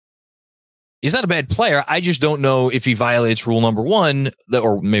roll, he's not a bad player. I just don't know if he violates rule number 1,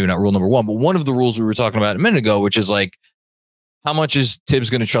 or maybe not rule number 1, but one of the rules we were talking about a minute ago, which is like, how much is Tibbs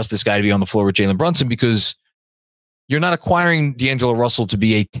going to trust this guy to be on the floor with Jalen Brunson? Because you're not acquiring D'Angelo Russell to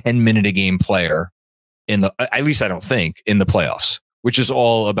be a 10-minute a game player at least I don't think, in the playoffs, which is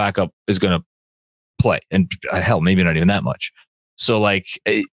all a backup is going to play. And hell, maybe not even that much. So like,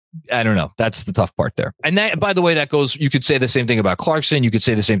 I don't know. That's the tough part there. And that, by the way, that goes, you could say the same thing about Clarkson. You could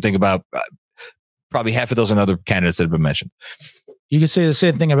say the same thing about probably half a dozen other candidates that have been mentioned. You could say the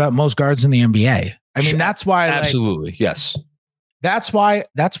same thing about most guards in the NBA. I mean, that's why. Absolutely. Yes. That's why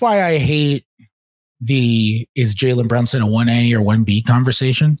I hate is Jalen Brunson a 1A or 1B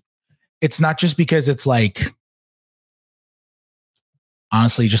conversation? It's not just because it's like,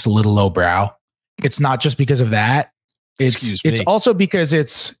 honestly, just a little lowbrow. It's not just because of that. It's also because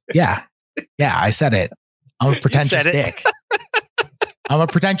it's, I said it. I'm a pretentious dick. I'm a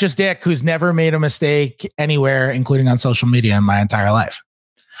pretentious dick who's never made a mistake anywhere, including on social media, in my entire life.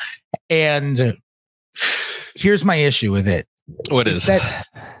 And here's my issue with it. It's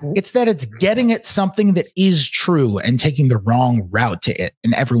that it's getting at something that is true and taking the wrong route to it,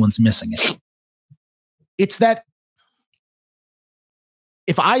 and everyone's missing it. It's that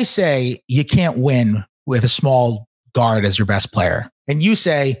if I say you can't win with a small guard as your best player, and you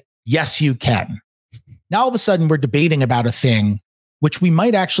say, yes, you can. Now, all of a sudden, we're debating about a thing which we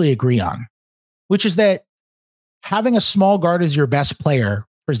might actually agree on, which is that having a small guard as your best player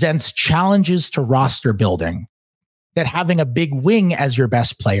presents challenges to roster building that having a big wing as your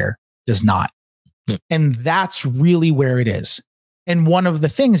best player does not. And that's really where it is. And one of the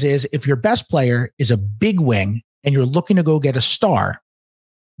things is, if your best player is a big wing and you're looking to go get a star,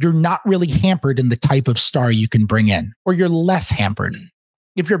 you're not really hampered in the type of star you can bring in, or you're less hampered.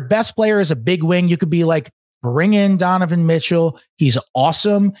 If your best player is a big wing, you could be like, bring in Donovan Mitchell. He's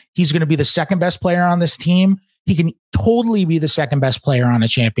awesome. He's going to be the second best player on this team. He can totally be the second best player on a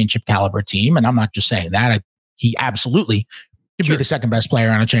championship caliber team. And I'm not just saying that. He absolutely could be the second best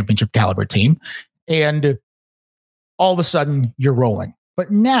player on a championship caliber team. And all of a sudden you're rolling. But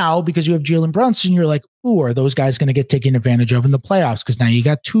now, because you have Jalen Brunson, you're like, ooh, are those guys going to get taken advantage of in the playoffs? Because now you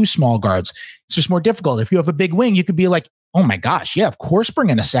got 2 small guards. It's just more difficult. If you have a big wing, you could be like, oh my gosh, yeah, of course, bring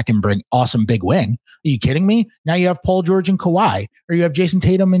in a second awesome big wing. Are you kidding me? Now you have Paul George and Kawhi, or you have Jason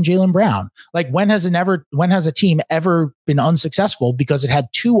Tatum and Jaylen Brown. Like, when has a team ever been unsuccessful because it had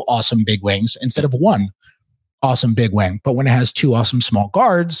 2 awesome big wings instead of 1 awesome big wing? But when it has 2 awesome small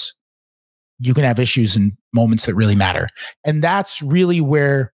guards, you can have issues in moments that really matter. And that's really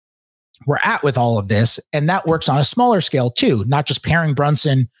where we're at with all of this. And that works on a smaller scale too, not just pairing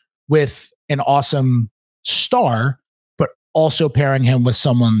Brunson with an awesome star, but also pairing him with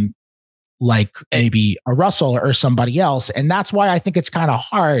someone like maybe a Russell or somebody else. And that's why I think it's kind of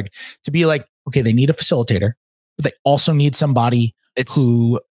hard to be like, okay, they need a facilitator, but they also need somebody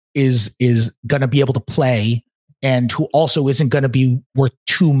who is going to be able to play, and who also isn't going to be worth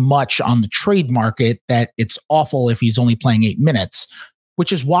too much on the trade market that it's awful if he's only playing 8 minutes,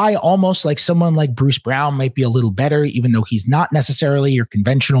 which is why almost like someone like Bruce Brown might be a little better, even though he's not necessarily your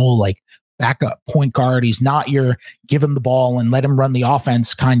conventional like backup point guard. He's not your give him the ball and let him run the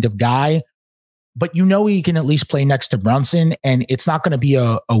offense kind of guy. But he can at least play next to Brunson, and it's not going to be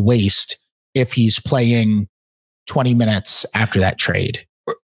a waste if he's playing 20 minutes after that trade.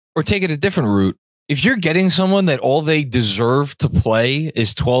 Or take it a different route. If you're getting someone that all they deserve to play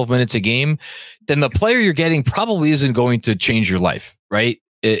is 12 minutes a game, then the player you're getting probably isn't going to change your life, right?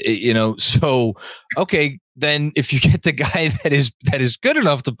 So, okay, then if you get the guy that is good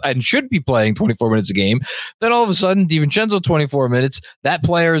enough to and should be playing 24 minutes a game, then all of a sudden DiVincenzo 24 minutes, that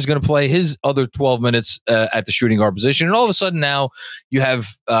player is going to play his other 12 minutes at the shooting guard position, and all of a sudden now you have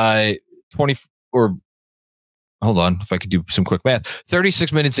 20 or hold on, if I could do some quick math,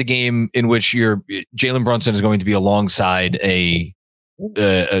 36 minutes a game in which your Jalen Brunson is going to be alongside a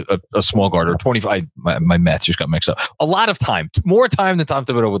small guard, or 25. My math just got mixed up. A lot of time, more time than Tom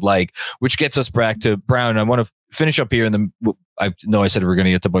Thibodeau would like, which gets us back to Brown. I want to finish up here, and then I know I said we were going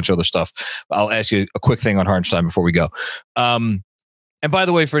to get to a bunch of other stuff. I'll ask you a quick thing on Hartenstein before we go. And by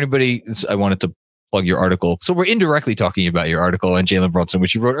the way, for anybody, I wanted to plug your article. So we're indirectly talking about your article on Jalen Brunson,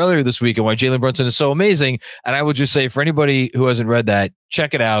 which you wrote earlier this week, and why Jalen Brunson is so amazing. And I would just say, for anybody who hasn't read that,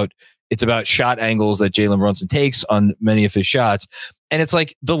 check it out. It's about shot angles that Jalen Brunson takes on many of his shots. And it's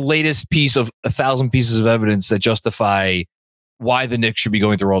like the latest piece of 1,000 pieces of evidence that justify why the Knicks should be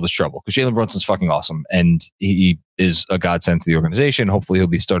going through all this trouble. Because Jalen Brunson's fucking awesome, and he is a godsend to the organization. Hopefully he'll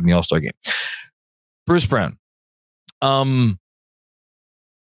be starting the All-Star game. Bruce Brown. Am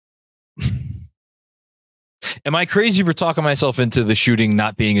I crazy for talking myself into the shooting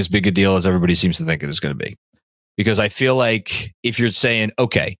not being as big a deal as everybody seems to think it is going to be? Because I feel like if you're saying,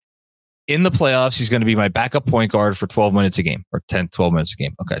 okay, in the playoffs, he's going to be my backup point guard for 12 minutes a game, or 10, 12 minutes a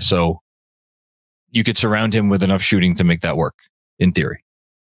game. Okay, so you could surround him with enough shooting to make that work, in theory.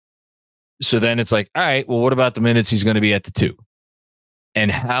 So then it's like, all right, well, what about the minutes he's going to be at the 2?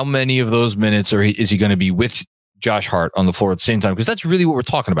 And how many of those minutes is he going to be with Josh Hart on the floor at the same time? Because that's really what we're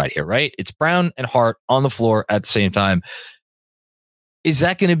talking about here, right? It's Brown and Hart on the floor at the same time. Is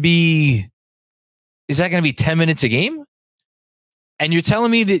that going to be 10 minutes a game? And you're telling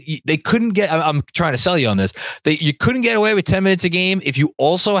me that they couldn't get, I'm trying to sell you on this, that you couldn't get away with 10 minutes a game if you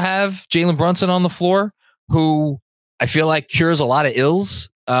also have Jalen Brunson on the floor, who I feel like cures a lot of ills.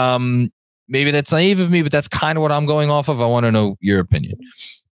 Maybe that's naive of me, but that's kind of what I'm going off of. I want to know your opinion.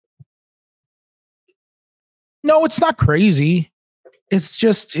 No, it's not crazy. It's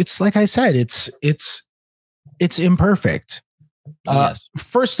just, it's like I said, it's imperfect. Yes.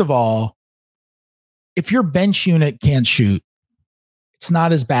 First of all, if your bench unit can't shoot, it's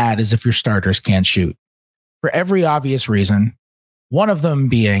not as bad as if your starters can't shoot, for every obvious reason. One of them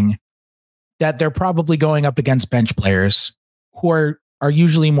being that they're probably going up against bench players who are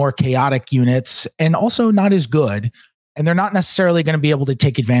usually more chaotic units and also not as good. And they're not necessarily going to be able to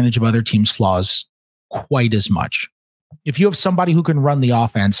take advantage of other teams' flaws quite as much. If you have somebody who can run the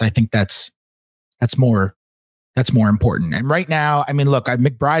offense, I think that's more important. And right now, I mean, look,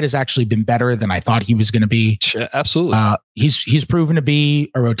 McBride has actually been better than I thought he was going to be. Absolutely. He's proven to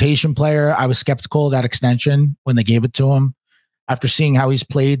be a rotation player. I was skeptical of that extension when they gave it to him. After seeing how he's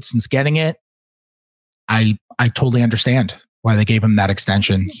played since getting it, I totally understand why they gave him that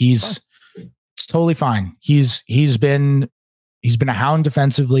extension. It's totally fine. He's been a hound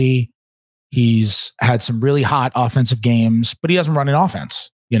defensively. He's had some really hot offensive games, but he doesn't run an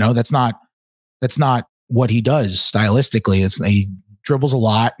offense. You know, that's not what he does stylistically. He dribbles a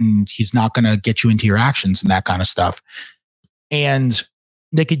lot, and he's not going to get you into your actions and that kind of stuff. And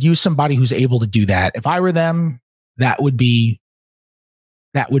they could use somebody who's able to do that. If I were them, that would be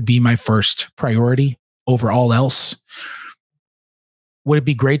my first priority over all else. Would it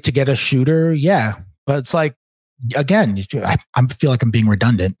be great to get a shooter? Yeah. But it's like, again, I feel like I'm being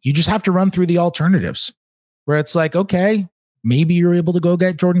redundant. You just have to run through the alternatives where it's like, okay, maybe you're able to go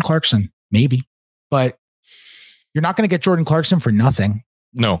get Jordan Clarkson. Maybe. But you're not going to get Jordan Clarkson for nothing.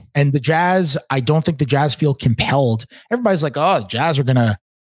 No. And the Jazz, I don't think the Jazz feel compelled. Everybody's like, oh, the Jazz are going to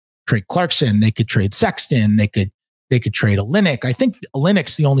trade Clarkson. They could trade Sexton. They could trade Olynyk. I think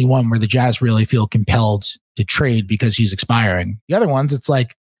Olynyk's the only one where the Jazz really feel compelled to trade because he's expiring. The other ones, it's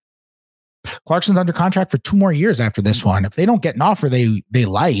like Clarkson's under contract for 2 more years after this one. If they don't get an offer they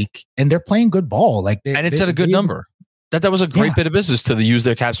like, and they're playing good ball, and it's at a good number. That was a great bit of business to use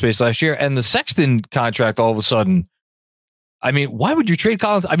their cap space last year. And the Sexton contract, all of a sudden, I mean, why would you trade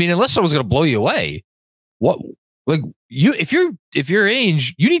Collins? I mean, unless someone's going to blow you away. What, like you, if you're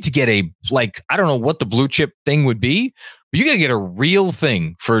Ainge, you need to get I don't know what the blue chip thing would be, but you got to get a real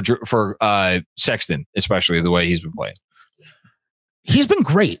thing for Sexton, especially the way he's been playing. He's been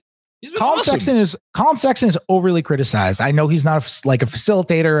great. Colin awesome. Sexton is overly criticized. I know he's not a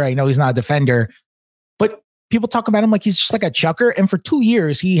facilitator. I know he's not a defender, but people talk about him like he's just like a chucker. And for 2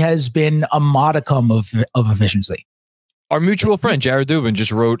 years, he has been a modicum of efficiency. Our mutual friend, Jared Dubin,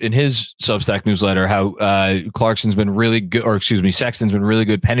 just wrote in his Substack newsletter how Sexton's been really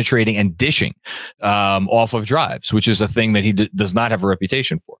good penetrating and dishing off of drives, which is a thing that he does not have a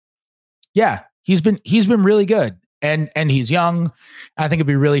reputation for. Yeah, he's been really good. And he's young. I think it'd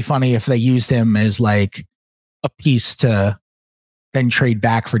be really funny if they used him as like a piece to then trade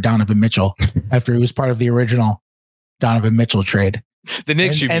back for Donovan Mitchell after he was part of the original Donovan Mitchell trade. The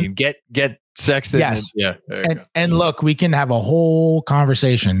Knicks, mean get Sexton. Yes. Yeah. And look, we can have a whole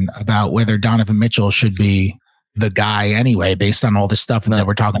conversation about whether Donovan Mitchell should be the guy anyway, based on all the stuff that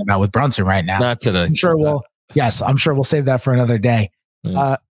we're talking about with Brunson right now. Not today. I'm sure we'll save that for another day.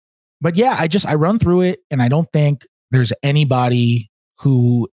 But yeah, I run through it, and I don't think there's anybody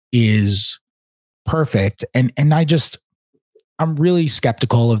who is perfect. And I'm really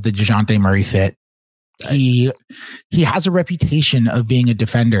skeptical of the Dejounte Murray fit. He has a reputation of being a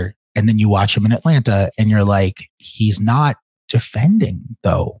defender. And then you watch him in Atlanta and you're like, he's not defending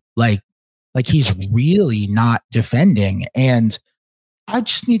though. Like he's really not defending. And I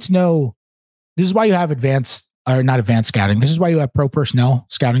just need to know, this is why you have not advanced scouting. This is why you have pro personnel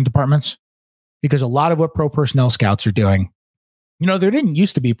scouting departments, because a lot of what pro personnel scouts are doing, there didn't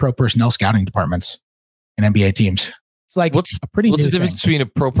used to be pro personnel scouting departments in NBA teams. It's like what's the difference between a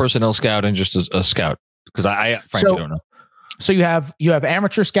pro personnel scout and just a scout? Because I frankly don't know. So you have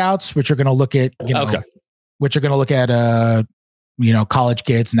amateur scouts, which are going to look at college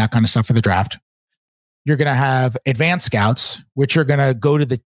kids and that kind of stuff for the draft. You're going to have advanced scouts, which are going to go to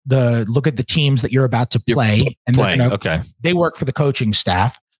the look at the teams that you're about to play, they work for the coaching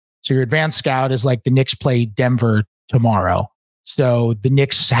staff. So your advanced scout is like the Knicks play Denver tomorrow. So the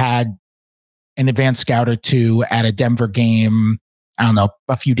Knicks had an advanced scout or two at a Denver game, I don't know,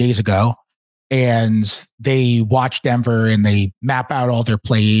 a few days ago. And they watch Denver and they map out all their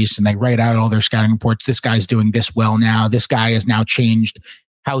plays and they write out all their scouting reports. This guy's doing this well now. This guy has now changed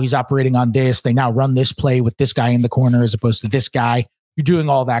how he's operating on this. They now run this play with this guy in the corner as opposed to this guy. You're doing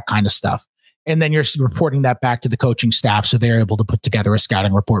all that kind of stuff. And then you're reporting that back to the coaching staff so they're able to put together a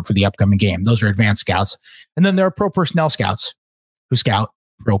scouting report for the upcoming game. Those are advanced scouts. And then there are pro personnel scouts who scout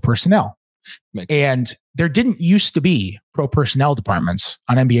pro personnel. And there didn't used to be pro personnel departments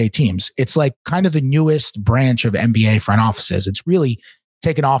on NBA teams. It's like kind of the newest branch of NBA front offices. It's really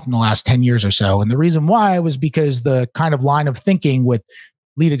taken off in the last 10 years or so. And the reason why was because the kind of line of thinking with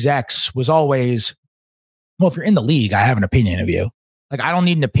lead execs was always, well, if you're in the league, I have an opinion of you. Like, I don't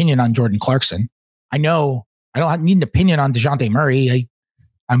need an opinion on Jordan Clarkson. I know I don't need an opinion on Dejounte Murray.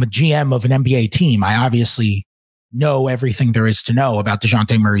 I'm a GM of an NBA team. I obviously know everything there is to know about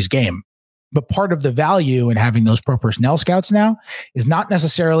Dejounte Murray's game. But part of the value in having those pro personnel scouts now is not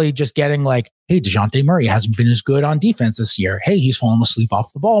necessarily just getting like, hey, Dejounte Murray hasn't been as good on defense this year. Hey, he's fallen asleep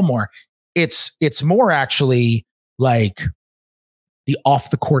off the ball more. It's more actually like the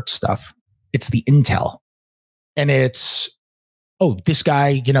off the court stuff. It's the intel. And it's, oh, this guy,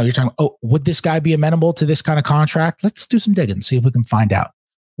 you're talking, oh, would this guy be amenable to this kind of contract? Let's do some digging, see if we can find out.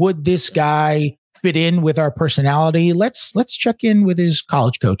 Would this guy fit in with our personality? Let's check in with his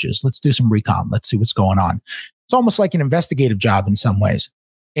college coaches. Let's do some recon. Let's see what's going on. It's almost like an investigative job in some ways.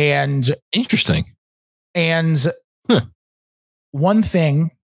 And interesting. And one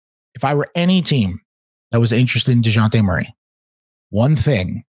thing, if I were any team that was interested in Dejounte Murray, one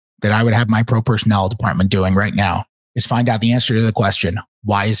thing that I would have my pro personnel department doing right now is find out the answer to the question,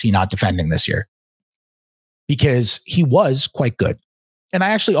 why is he not defending this year? Because he was quite good. And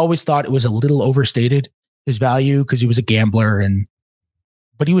I actually always thought it was a little overstated, his value, because he was a gambler,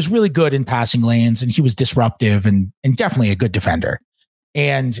 but he was really good in passing lanes and he was disruptive and definitely a good defender.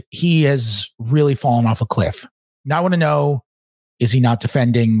 And he has really fallen off a cliff. Now I want to know, is he not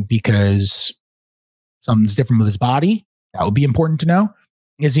defending because something's different with his body? That would be important to know.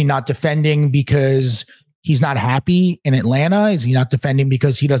 Is he not defending because he's not happy in Atlanta? Is he not defending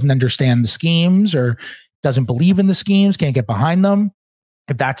because he doesn't understand the schemes or doesn't believe in the schemes, can't get behind them?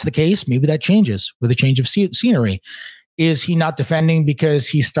 If that's the case, maybe that changes with a change of scenery. Is he not defending because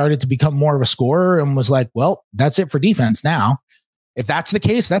he started to become more of a scorer and was like, well, that's it for defense now? If that's the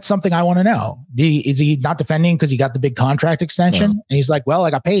case, that's something I want to know. Is he not defending because he got the big contract extension? And he's like, well,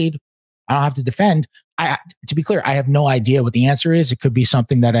 I got paid. I don't have to defend. To be clear, I have no idea what the answer is. It could be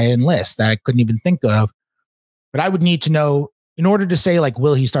something that I didn't list that I couldn't even think of. But I would need to know, in order to say, like,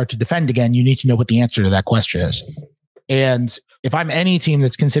 will he start to defend again? You need to know what the answer to that question is. And if I'm any team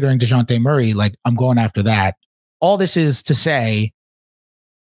that's considering Dejounte Murray, like, I'm going after that. All this is to say,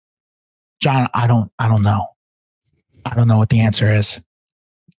 John, I don't know. I don't know what the answer is.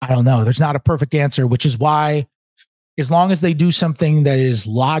 I don't know. There's not a perfect answer, which is why, as long as they do something that is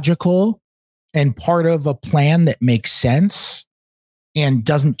logical and part of a plan that makes sense and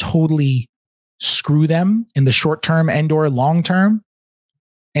doesn't totally screw them in the short term and or long term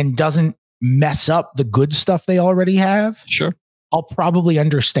and doesn't mess up the good stuff they already have, sure, I'll probably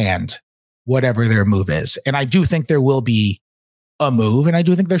understand whatever their move is. And I do think there will be a move, and I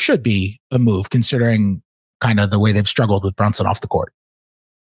do think there should be a move, considering kind of the way they've struggled with Brunson off the court.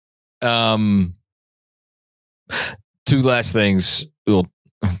 Two last things. Well,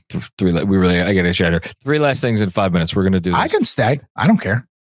 three. I got to shatter. Three last things in 5 minutes. We're going to do this. I can stay. I don't care.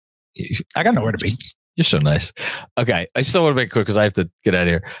 I got nowhere to be. You're so nice. Okay. I still want to make it quick because I have to get out of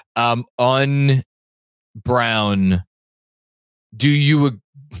here. On Brown, if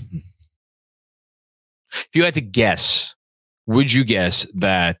you had to guess, would you guess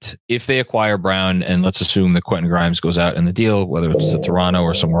that if they acquire Brown, and let's assume that Quentin Grimes goes out in the deal, whether it's to Toronto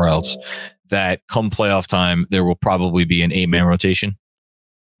or somewhere else, that come playoff time, there will probably be an 8-man rotation?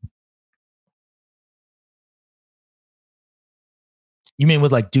 You mean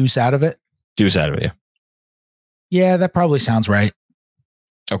with like Deuce out of it? Deuce out of it, yeah. Yeah, that probably sounds right.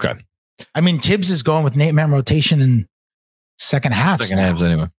 Okay. I mean, Tibbs is going with an 8-man rotation in second half. Second halves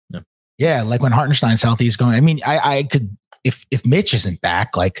anyway. Yeah. Yeah, like when Hartenstein's healthy, he's going. I mean, I could, if Mitch isn't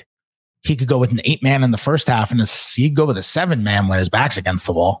back, like he could go with an 8-man in the first half, and he'd go with a 7-man when his back's against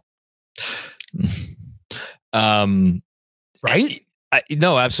the wall. Right?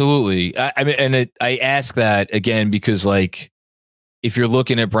 No, absolutely. I mean, and I ask that again because, like, if you're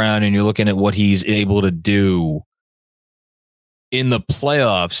looking at Brown and you're looking at what he's able to do in the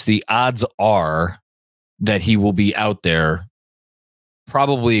playoffs, the odds are that he will be out there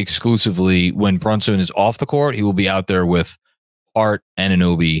probably exclusively when Brunson is off the court. He will be out there with Hart,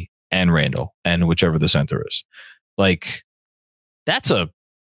 Anunoby, and Randall, and whichever the center is. Like, that's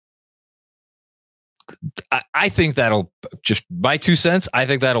I think that'll, just my 2 cents, I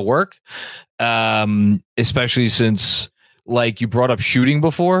think that'll work. Especially since, like, you brought up shooting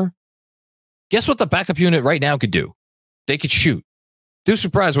before. Guess what the backup unit right now could do? They could shoot. Deuce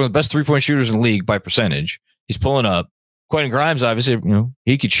Surprise, one of the best 3-point shooters in the league by percentage. He's pulling up. Quentin Grimes, obviously,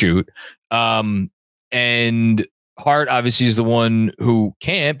 he could shoot. And Hart, obviously, is the one who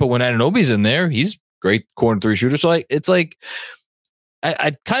can't. But when Anunoby's in there, he's great corner 3 shooter. So, like, it's like,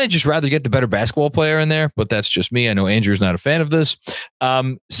 I'd kind of just rather get the better basketball player in there. But that's just me. I know Andrew's not a fan of this.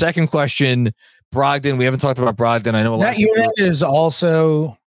 Second question, Brogdon. We haven't talked about Brogdon. I know that unit is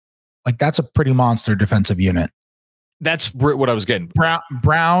also, like, that's a pretty monster defensive unit. That's what I was getting.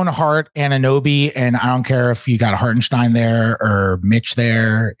 Brown, Hart, Anunoby, and I don't care if you got Hartenstein there or Mitch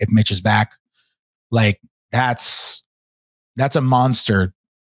there. If Mitch is back, like, that's a monster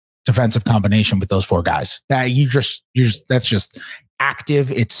defensive combination with those 4 guys. That that's just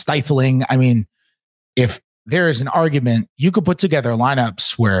active. It's stifling. I mean, if there is an argument, you could put together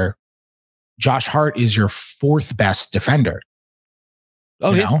lineups where Josh Hart is your 4th best defender.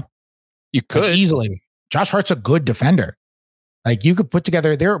 Oh, yeah. You could, like, easily. Josh Hart's a good defender. Like, you could put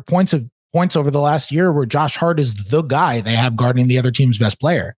together, there are points over the last year where Josh Hart is the guy they have guarding the other team's best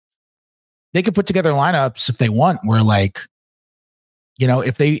player. They could put together lineups if they want where, like,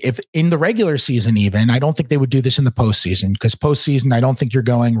 if in the regular season, even, I don't think they would do this in the postseason, because postseason, I don't think you're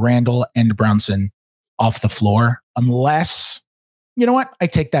going Randall and Brunson off the floor unless, you know what? I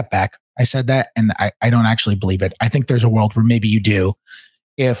take that back. I said that, and I don't actually believe it. I think there's a world where maybe you do.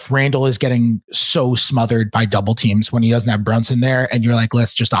 If Randall is getting so smothered by double teams when he doesn't have Brunson there, and you're like,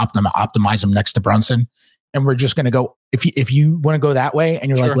 let's just optimize him next to Brunson, and we're just going to go, if you want to go that way, and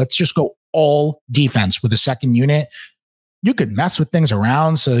you're like, let's just go all defense with a second unit, you could mess with things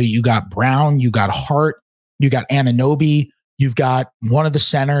around. So you got Brown, you got Hart, you got Anunoby, you've got one of the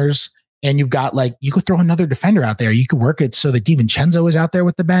centers, and you've got, like, you could throw another defender out there. You could work it so that DiVincenzo is out there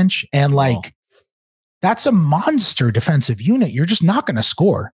with the bench, and, like, that's a monster defensive unit. You're just not going to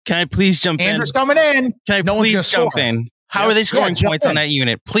score. Can I please jump in? Andrew's coming in. Can I please jump in? How are they scoring points on that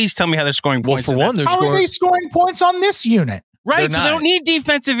unit? Please tell me how they're scoring points. Well, for one, how are they scoring points on this unit? Right, so they don't need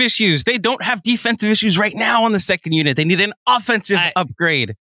defensive issues. They don't have defensive issues right now on the second unit. They need an offensive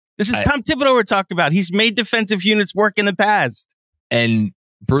upgrade. This is Tom Thibodeau we're talking about. He's made defensive units work in the past. And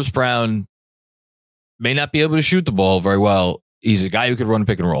Bruce Brown may not be able to shoot the ball very well. He's a guy who could run a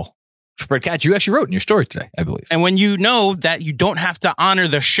pick and roll. Fred Katz, you actually wrote in your story today, I believe. And when you know that you don't have to honor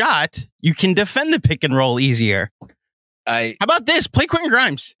the shot, you can defend the pick and roll easier. How about this? Play Quentin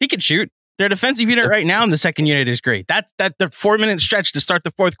Grimes. He can shoot. Their defensive unit right now in the second unit is great. That the 4-minute stretch to start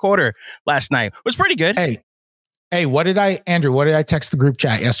the 4th quarter last night was pretty good. Hey, Andrew, what did I text the group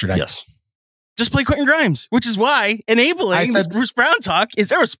chat yesterday? Yes. Just play Quentin Grimes, which is why enabling this Bruce Brown talk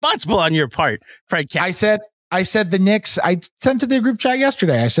is irresponsible on your part, Fred Katz. I said the Knicks, I sent to the group chat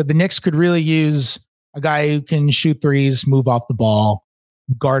yesterday. I said the Knicks could really use a guy who can shoot threes, move off the ball,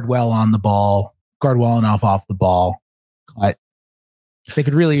 guard well on the ball, guard well enough off the ball. But they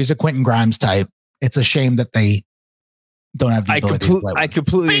could really use a Quentin Grimes type. It's a shame that they don't have the ability to play with. I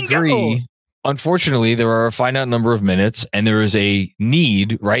completely agree. unfortunately, there are a finite number of minutes, and there is a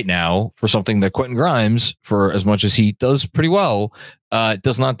need right now for something that Quentin Grimes, for as much as he does pretty well,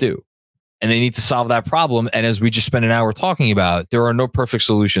 does not do. And they need to solve that problem. And as we just spent an hour talking about, there are no perfect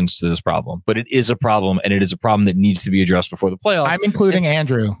solutions to this problem, but it is a problem, and it is a problem that needs to be addressed before the playoffs. I'm including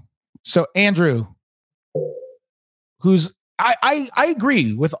Andrew. So Andrew, who's I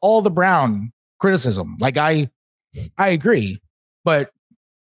agree with all the Brown criticism. Like I agree, but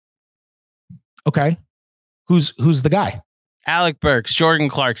okay, who's the guy? Alec Burks, Jordan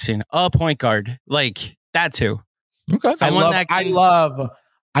Clarkson, a point guard, like that too. Okay,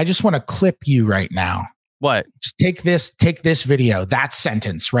 I just want to clip you right now. What? Just take this video, that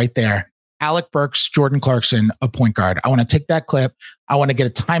sentence right there. Alec Burks, Jordan Clarkson, a point guard. I want to take that clip. I want to get a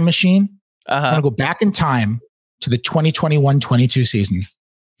time machine. I want to go back in time to the 2021-22 season.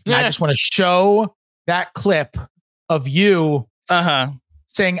 And I just want to show that clip of you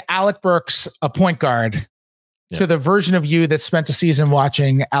saying Alec Burks, a point guard, to the version of you that spent a season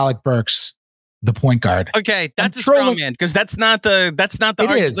watching Alec Burks, the point guard. Okay, that's a straw man, because that's not the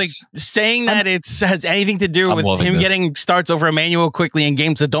argument. Like saying that has anything to do with him getting starts over Emmanuel quickly in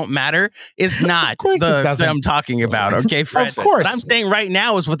games that don't matter is not that I'm talking about. Okay, Fred. Of course. What I'm saying right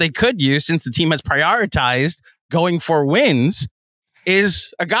now is what they could use, since the team has prioritized going for wins,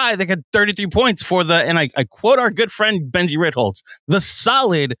 is a guy that got 33 points for the, and I quote our good friend Benji Ritholtz, the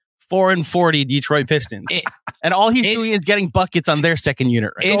solid 4-40 Detroit Pistons. And all he's doing is getting buckets on their second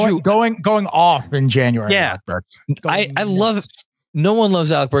unit right Andrew, going off in January. Yeah. I love it. No one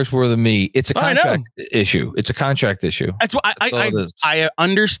loves Alec Burks more than me. It's a contract issue. It's a contract issue. That's what I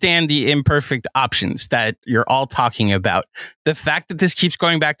understand the imperfect options that you're all talking about. The fact that this keeps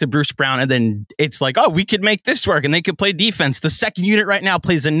going back to Bruce Brown, and then it's like, oh, we could make this work, and they could play defense. The second unit right now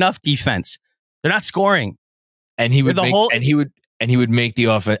plays enough defense. They're not scoring. And he would make the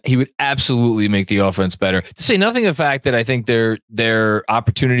offense. He would absolutely make the offense better. To say nothing of the fact that I think their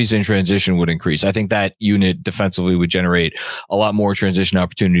opportunities in transition would increase. I think that unit defensively would generate a lot more transition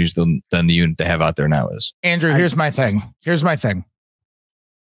opportunities than the unit they have out there now is. Andrew, here's my thing.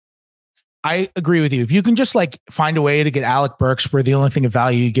 I agree with you. If you can just like find a way to get Alec Burks where the only thing of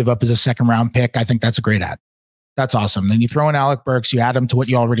value you give up is a second round pick, I think that's a great ad. That's awesome. Then you throw in Alec Burks, you add him to what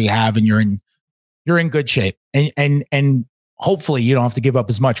you already have, and you're in good shape. And hopefully you don't have to give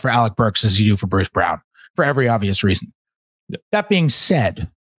up as much for Alec Burks as you do for Bruce Brown, for every obvious reason. Yep. That being said,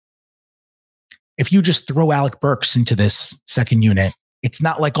 if you just throw Alec Burks into this second unit, it's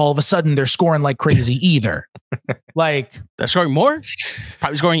not like all of a sudden they're scoring like crazy either. Like they're scoring more,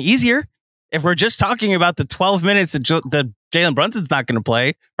 probably scoring easier. If we're just talking about the 12 minutes that Jalen Brunson's not going to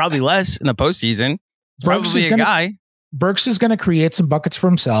play, probably less in the postseason. It's probably a guy. Burks is going to create some buckets for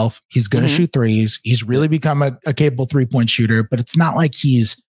himself. He's going to shoot threes. He's really become a capable 3-point shooter, but it's not like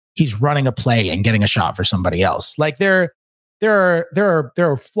he's running a play and getting a shot for somebody else. Like there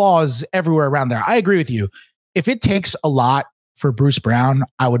are flaws everywhere around there. I agree with you. If it takes a lot for Bruce Brown,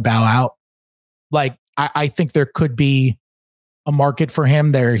 I would bow out. Like I think there could be a market for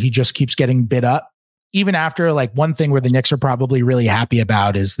him there. He just keeps getting bid up. Even after, like, one thing where the Knicks are probably really happy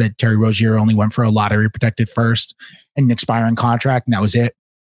about is that Terry Rozier only went for a lottery protected first and an expiring contract, and that was it.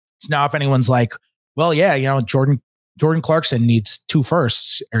 So now if anyone's like, well, yeah, you know, Jordan Clarkson needs 2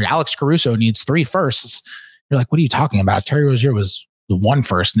 firsts, or Alex Caruso needs 3 firsts. You're like, what are you talking about? Terry Rozier was the 1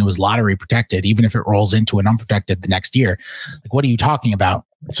 first and it was lottery protected, even if it rolls into an unprotected the next year. Like, what are you talking about?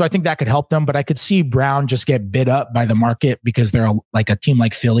 So I think that could help them, but I could see Brown just get bid up by the market because they're like a team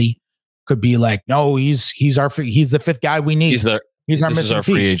like Philly could be like, no, he's the 5th guy we need. He's our missing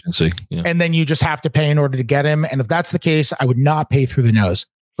free piece. Agency. Yeah. And then you just have to pay in order to get him. And if that's the case, I would not pay through the nose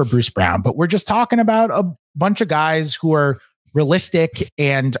for Bruce Brown. But we're just talking about a bunch of guys who are realistic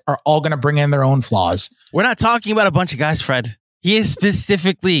and are all going to bring in their own flaws. We're not talking about a bunch of guys, Fred. He is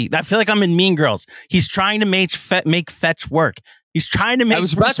specifically, I feel like I'm in Mean Girls. He's trying to make Fetch work. He's trying to make. I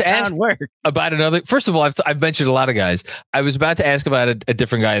was about to ask about another. First of all, I've mentioned a lot of guys. I was about to ask about a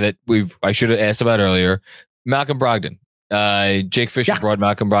different guy that I should have asked about earlier, Malcolm Brogdon. Jake Fisher brought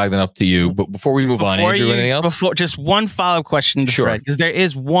Malcolm Brogdon up to you, but before we move on, Andrew, anything else? Just one follow-up question to Fred, because there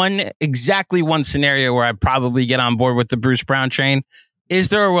is exactly one scenario where I'd probably get on board with the Bruce Brown train. Is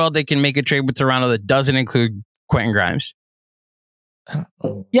there a world they can make a trade with Toronto that doesn't include Quentin Grimes?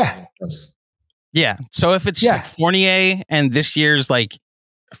 Yeah. Yeah. So if it's like Fournier and this year's like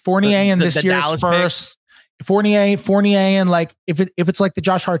Fournier and this year's Dallas first Fournier and like if it's like the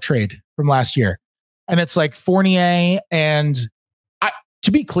Josh Hart trade from last year and it's like Fournier and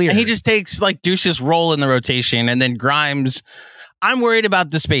to be clear, and he just takes like Deuce's role in the rotation, and then Grimes. I'm worried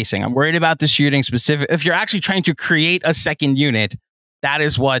about the spacing. I'm worried about the shooting specific. If you're actually trying to create a second unit, That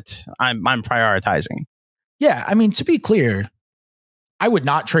is what I'm prioritizing. Yeah, I mean, to be clear, I would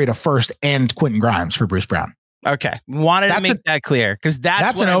not trade a first and Quentin Grimes for Bruce Brown. Okay. Wanted to make that clear because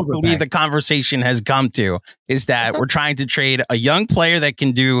that's what I believe the conversation has come to, is that we're trying to trade a young player that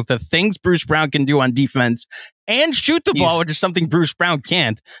can do the things Bruce Brown can do on defense and shoot the ball, which is something Bruce Brown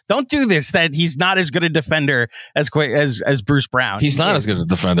can't. Don't do this, that he's not as good a defender as Bruce Brown. He's not as good a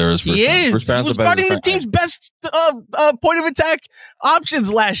defender as Bruce Brown. He was guarding the team's best point of attack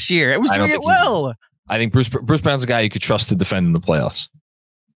options last year. It was doing it well. I think Bruce Brown's a guy you could trust to defend in the playoffs.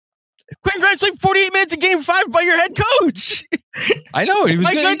 Quentin Grimes played 48 minutes in Game 5 by your head coach. I know. He was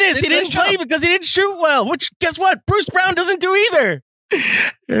My goodness, he didn't play because he didn't shoot well, which, guess what? Bruce Brown doesn't do either.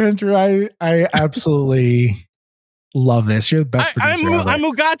 Andrew, I absolutely love this. You're the best producer ever. I'm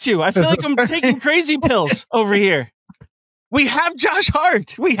Mugatu. I feel like I'm taking crazy pills over here. We have Josh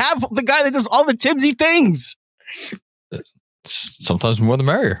Hart. We have the guy that does all the Tibbsy things. Sometimes more the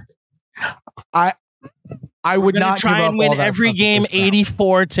merrier. I would not try and win every game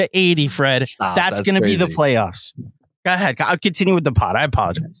 84-80, Fred. That's going to be the playoffs. Go ahead. I'll continue with the pod. I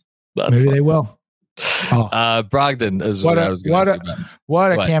apologize. Maybe they will. Brogdon is what I was going to say.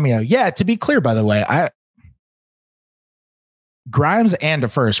 What a cameo. Yeah, to be clear, by the way, Grimes and a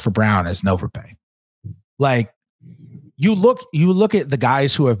first for Brown is an overpay. Like, you look at the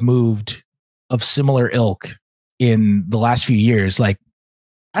guys who have moved of similar ilk in the last few years. Like,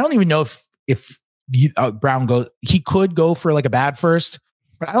 I don't even know if Brown he could go for like a bad first,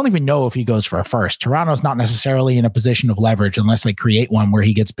 but I don't even know if he goes for a first. Toronto's not necessarily in a position of leverage unless they create one where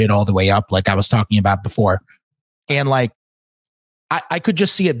he gets bid all the way up, like I was talking about before. And like, I could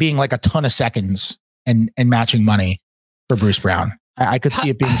just see it being like a ton of seconds and matching money for Bruce Brown. I could see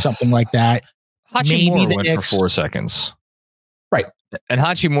it being something like that. Hachimura went for 4 seconds. Right. And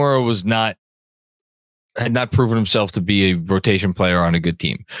Hachimura had not proven himself to be a rotation player on a good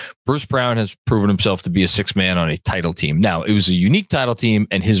team. Bruce Brown has proven himself to be a 6-man on a title team. Now, it was a unique title team,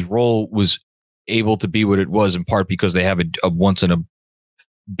 and his role was able to be what it was in part because they have a once in a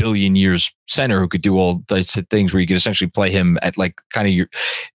billion years center who could do all those things where you could essentially play him at like kind of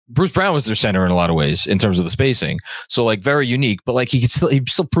Bruce Brown was their center in a lot of ways in terms of the spacing. So like very unique, but like he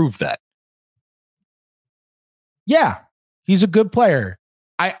still proved that. Yeah, he's a good player.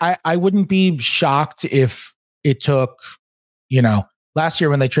 I wouldn't be shocked if it took, last year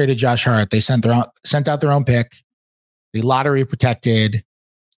when they traded Josh Hart, they sent out their own pick. They lottery protected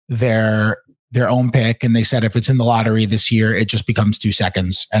their own pick. And they said, if it's in the lottery this year, it just becomes 2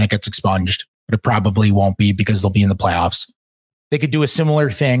 seconds and it gets expunged, but it probably won't be because they'll be in the playoffs. They could do a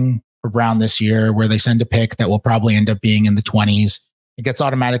similar thing for Brown this year where they send a pick that will probably end up being in the 20s. It gets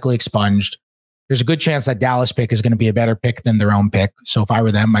automatically expunged. There's a good chance that Dallas pick is going to be a better pick than their own pick. So if I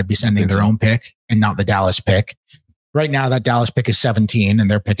were them, I'd be sending their own pick and not the Dallas pick. Right now, that Dallas pick is 17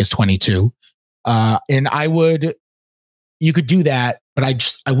 and their pick is 22. And you could do that, but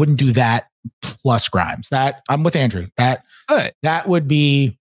I wouldn't do that plus Grimes. That I'm with Andrew. That would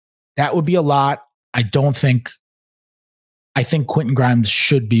be a lot. I think Quentin Grimes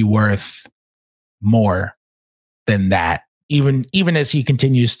should be worth more than that. Even as he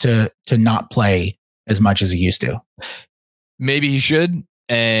continues to not play as much as he used to. Maybe he should.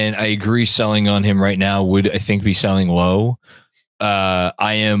 And I agree, selling on him right now would, I think, be selling low. Wait,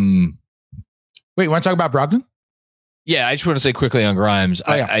 you want to talk about Brogdon? Yeah, I just want to say quickly on Grimes.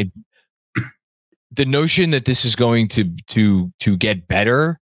 The notion that this is going to get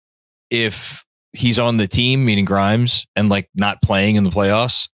better if he's on the team, meaning Grimes, and like not playing in the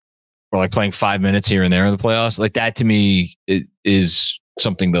playoffs, or like playing 5 minutes here and there in the playoffs, like that to me is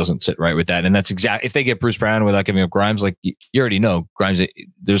something doesn't sit right with that. And that's exactly, if they get Bruce Brown without giving up Grimes, like you already know Grimes,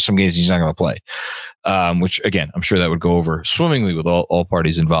 there's some games he's not going to play, which again, I'm sure that would go over swimmingly with all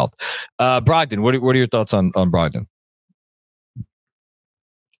parties involved. Brogdon, what are your thoughts on Brogdon?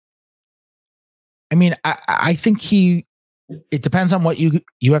 I mean, I think it depends on what you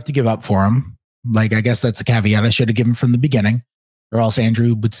have to give up for him. Like, I guess that's a caveat I should have given from the beginning, or else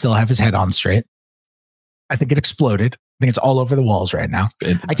Andrew would still have his head on straight. I think it exploded. I think it's all over the walls right now.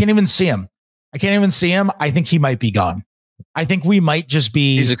 I can't even see him. I think he might be gone. I think we might just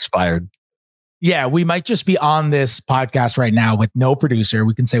be... He's expired. Yeah, we might just be on this podcast right now with no producer.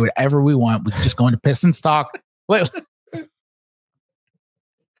 We can say whatever we want. We can just go into Piston stock. Wait.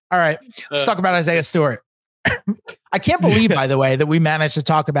 All right, let's talk about Isaiah Stewart. I can't believe, by the way, that we managed to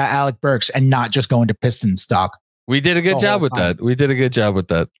talk about Alec Burks and not just go into Piston stock. We did a good job with that. We did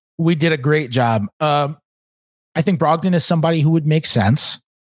a great job. I think Brogdon is somebody who would make sense.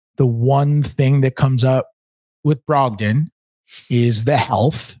 The one thing that comes up with Brogdon is the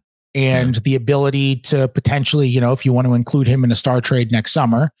health. and the ability to potentially, if you want to include him in a star trade next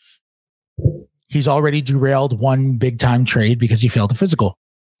summer, he's already derailed one big time trade because he failed a physical.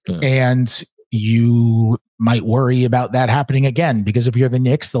 And you might worry about that happening again, because if you're the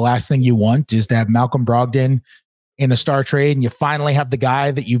Knicks, the last thing you want is to have Malcolm Brogdon in a star trade, and you finally have the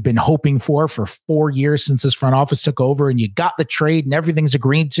guy that you've been hoping for 4 years since this front office took over, and you got the trade and everything's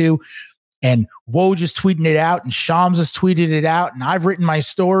agreed to, and Woj just tweeting it out, and Shams has tweeted it out, and I've written my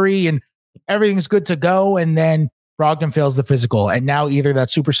story, and everything's good to go. And then Brogdon fails the physical, and now either that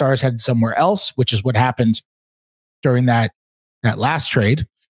superstar is headed somewhere else, which is what happened during that last trade,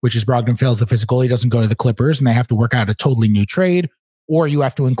 which is Brogdon fails the physical. He doesn't go to the Clippers, and they have to work out a totally new trade, or you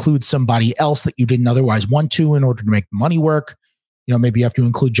have to include somebody else that you didn't otherwise want to in order to make the money work. Maybe you have to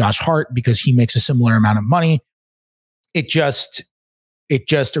include Josh Hart because he makes a similar amount of money. It just,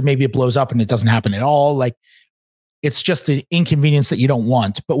 or maybe it blows up and it doesn't happen at all. Like, it's just an inconvenience that you don't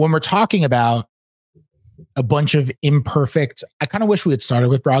want. But when we're talking about a bunch of imperfect, I kind of wish we had started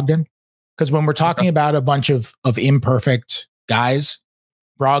with Brogdon, because when we're talking about a bunch of imperfect guys,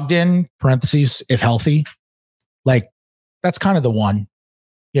 Brogdon, parentheses, if healthy, like, that's kind of the one.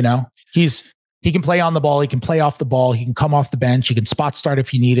 He can play on the ball, he can play off the ball, he can come off the bench, he can spot start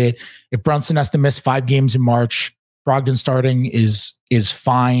if you need it. If Brunson has to miss 5 games in March, Brogdon starting is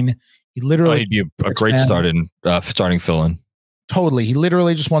fine. He literally he'd be a great starting fill-in. Totally. He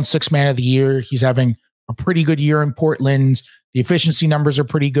literally just won 6th man of the year. He's having a pretty good year in Portland. The efficiency numbers are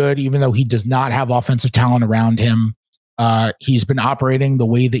pretty good, even though he does not have offensive talent around him. He's been operating the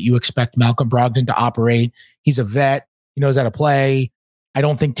way that you expect Malcolm Brogdon to operate. He's a vet. He knows how to play. I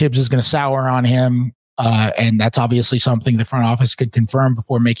don't think Tibbs is going to sour on him. And that's obviously something the front office could confirm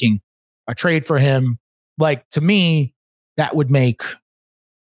before making a trade for him. Like, to me, that's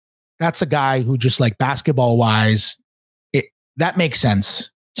a guy who just, like, basketball wise, that makes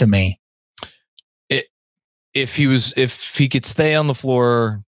sense to me. If he could stay on the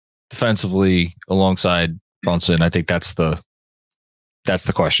floor defensively alongside Brunson, I think that's the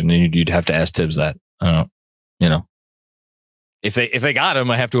question. And you'd have to ask Tibbs that. If they got him,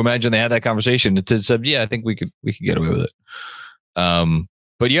 I have to imagine they had that conversation. And Tibbs said, "Yeah, I think we could get away with it."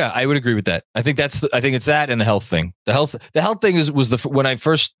 But yeah, I would agree with that. I think it's that and the health thing. The health thing was when I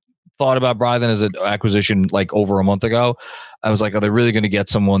first thought about Brogdon as an acquisition, like, over a month ago, I was like, are they really going to get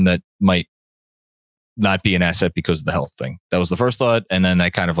someone that might not be an asset because of the health thing? That was the first thought. And then I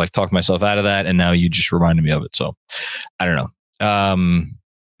kind of, like, talked myself out of that. And now you just reminded me of it. So I don't know.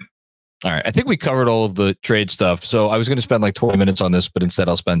 All right. I think we covered all of the trade stuff. So I was going to spend like 20 minutes on this, but instead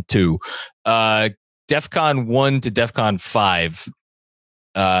I'll spend 2. DEFCON 1 to DEFCON 5.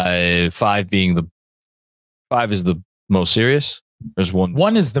 5 is the most serious. There's one.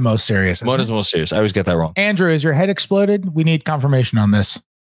 1 is the most serious. 1 is the most serious. I always get that wrong. Andrew, is your head exploded? We need confirmation on this.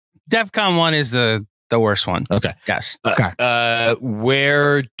 DEFCON 1 is the worst one. Okay. Yes. Okay.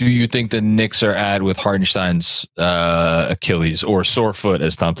 Where do you think the Knicks are at with Hartenstein's Achilles, or sore foot,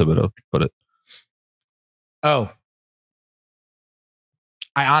 as Tom Thibodeau put it? Oh,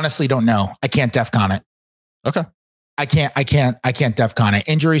 I honestly don't know. I can't DEFCON it. Okay. I can't DEFCON it.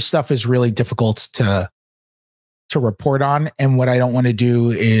 Injury stuff is really difficult to report on. And what I don't want to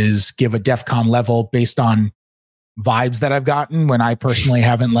do is give a DEFCON level based on vibes that I've gotten when I personally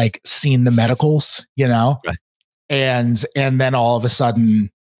haven't, like, seen the medicals, okay. And then all of a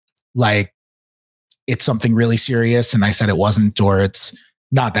sudden, like, it's something really serious and I said it wasn't, or it's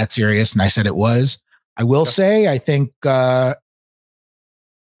not that serious and I said it was. I will say, I think I'm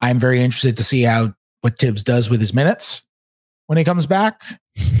very interested to see what Tibbs does with his minutes when he comes back.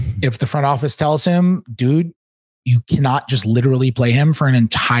 If the front office tells him, dude, you cannot just literally play him for an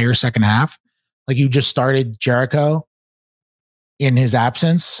entire second half. Like, you just started Jericho in his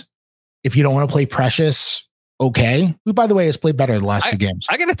absence. If you don't want to play Precious, okay. Who, by the way, has played better the last 2 games.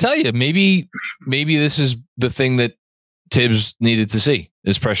 I got to tell you, maybe this is the thing that Tibbs needed to see,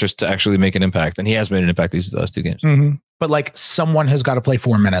 is Precious to actually make an impact. And he has made an impact these last 2 games. Mm-hmm. But, like, someone has got to play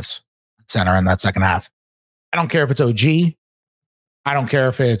 4 minutes at center in that second half. I don't care if it's OG. I don't care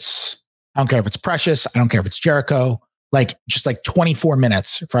if it's Precious. I don't care if it's Jericho. Like, just like 24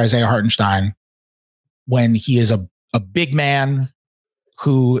 minutes for Isaiah Hartenstein, when he is a big man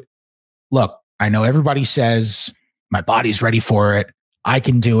who, look, I know everybody says my body's ready for it. I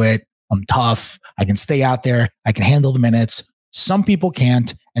can do it. I'm tough. I can stay out there. I can handle the minutes. Some people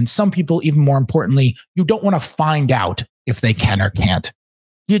can't. And some people, even more importantly, you don't want to find out if they can or can't.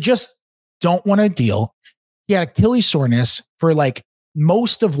 You just don't want to deal. He had Achilles soreness for, like,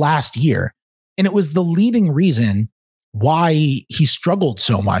 most of last year. And it was the leading reason why he struggled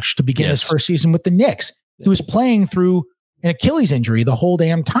so much to begin his first season with the Knicks. He was playing through an Achilles injury the whole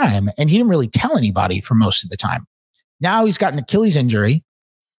damn time, and he didn't really tell anybody for most of the time. Now he's got an Achilles injury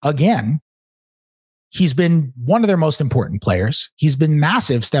again. He's been one of their most important players. He's been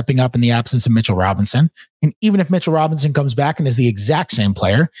massive stepping up in the absence of Mitchell Robinson. And even if Mitchell Robinson comes back and is the exact same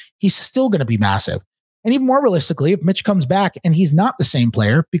player, he's still going to be massive. And even more realistically, if Mitch comes back and he's not the same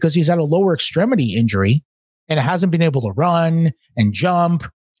player because he's had a lower extremity injury and hasn't been able to run and jump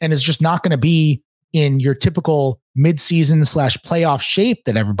and is just not going to be in your typical midseason / playoff shape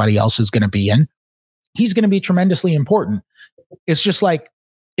that everybody else is going to be in, he's going to be tremendously important. It's just like,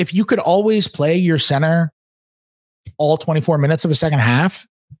 if you could always play your center all 24 minutes of a second half,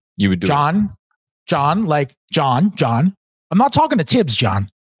 you would do John. I'm not talking to Tibbs, John.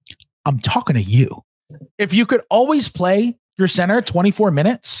 I'm talking to you. If you could always play your center 24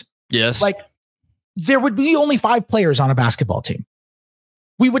 minutes, yes, like there would be only 5 players on a basketball team.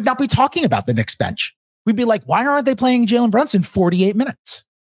 We would not be talking about the Knicks bench. We'd be like, why aren't they playing Jalen Brunson 48 minutes?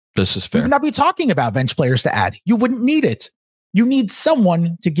 This is fair. We would not be talking about bench players to add. You wouldn't need it. You need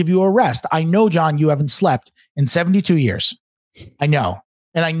someone to give you a rest. I know, John, you haven't slept in 72 years. I know.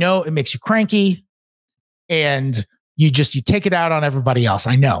 And I know it makes you cranky and you take it out on everybody else.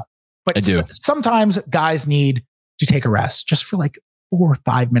 I know. But I do. Sometimes guys need to take a rest just for like 4 or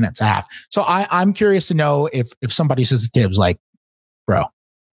 5 minutes a half. So I'm curious to know if somebody says to Tibbs, like, bro,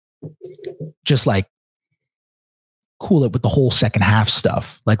 just like cool it with the whole second half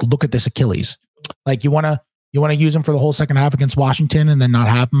stuff. Like, look at this Achilles. Like, you want to use him for the whole second half against Washington and then not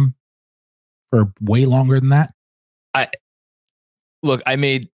have him for way longer than that? I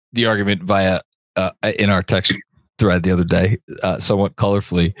made the argument via in our text thread the other day, somewhat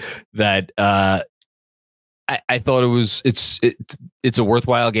colorfully, that I thought it's a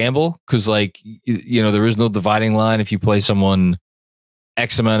worthwhile gamble because, like, there is no dividing line. If you play someone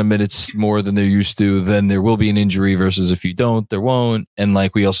X amount of minutes more than they're used to, then there will be an injury versus if you don't, there won't. And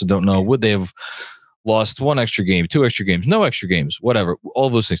like, we also don't know, would they have lost 1 extra game, 2 extra games, no extra games, whatever, all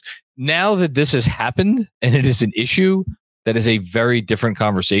those things. Now that this has happened and it is an issue, that is a very different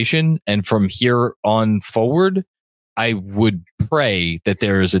conversation. And from here on forward, I would pray that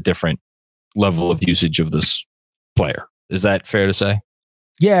there is a different level of usage of this player. Is that fair to say?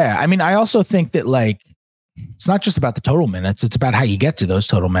 Yeah. I mean, I also think that, like, it's not just about the total minutes. It's about how you get to those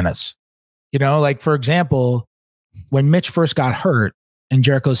total minutes. Like, for example, when Mitch first got hurt and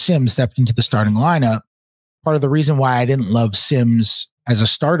Jericho Sims stepped into the starting lineup, part of the reason why I didn't love Sims as a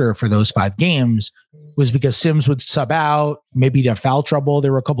starter for those 5 games was because Sims would sub out, maybe to foul trouble.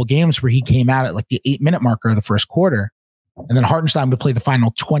 There were a couple games where he came out at like the 8-minute marker of the first quarter, and then Hartenstein would play the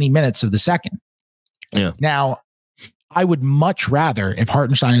final 20 minutes of the second. Yeah. Now, I would much rather, if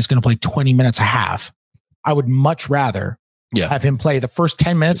Hartenstein is going to play 20 minutes a half, I would much rather have him play the first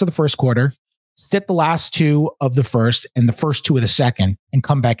 10 minutes of the first quarter, sit the last 2 of the first and the first 2 of the second, and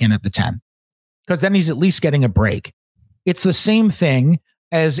come back in at the 10. Because then he's at least getting a break. It's the same thing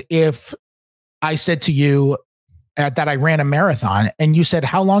as if I said to you that I ran a marathon and you said,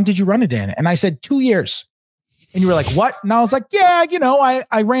 how long did you run it in? And I said 2 years. And you were like, what? And I was like, yeah,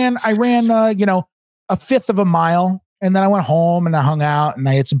 I ran a fifth of a mile. And then I went home and I hung out and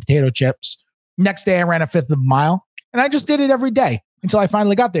I ate some potato chips. Next day I ran a fifth of a mile and I just did it every day until I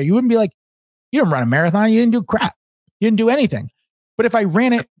finally got there. You wouldn't be like, you didn't run a marathon. You didn't do crap. You didn't do anything. But if I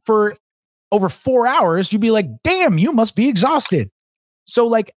ran it for over 4 hours, you'd be like, damn, you must be exhausted. So,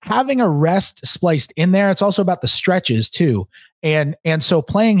 like, having a rest spliced in there, it's also about the stretches too. And so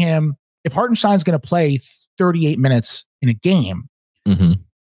playing him, if Hartenstein's going to play 38 minutes in a game,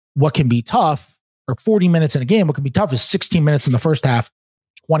 what can be tough, or 40 minutes in a game, what can be tough is 16 minutes in the first half,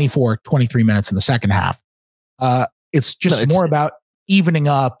 24, 23 minutes in the second half. It's just more about evening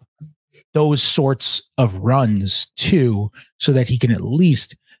up those sorts of runs too, so that he can at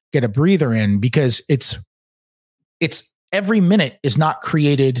least get a breather in, because it's every minute is not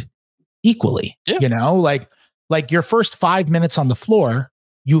created equally. Yeah. Like your first 5 minutes on the floor,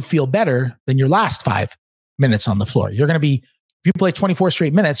 you feel better than your last 5 minutes on the floor. You're going to be, if you play 24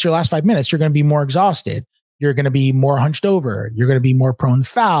 straight minutes, your last 5 minutes, you're going to be more exhausted. You're going to be more hunched over. You're going to be more prone to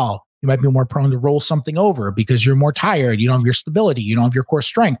foul. You might be more prone to roll something over because you're more tired. You don't have your stability. You don't have your core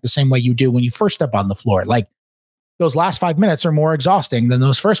strength the same way you do when you first step on the floor. Like, those last 5 minutes are more exhausting than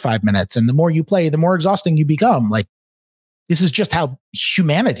those first 5 minutes. And the more you play, the more exhausting you become. Like, this is just how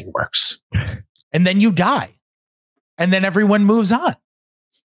humanity works. And then you die. And then everyone moves on.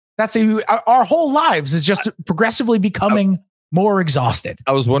 That's our whole lives is just progressively becoming more exhausted.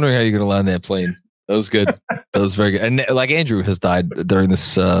 I was wondering how you're going to land that plane. That was good. That was very good. And like, Andrew has died during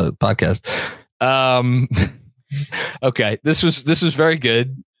this podcast. Okay. This was very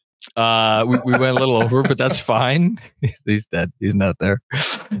good. We went a little over, but that's fine. He's dead. He's not there.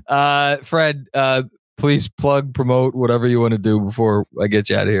 Fred, please plug, promote, whatever you want to do before I get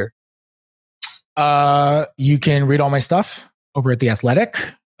you out of here. You can read all my stuff over at The Athletic.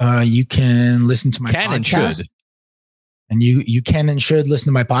 You can listen to my podcast. And should. And you can and should listen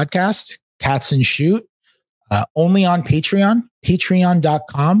to my podcast, Katz and Shoot, only on Patreon,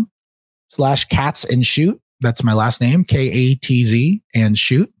 patreon.com/Katz and Shoot. That's my last name, Katz and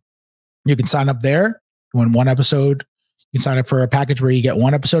Shoot. You can sign up there. When one episode, you can sign up for a package where you get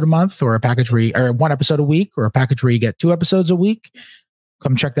one episode a month, or a package where or one episode a week, or a package where you get 2 episodes a week.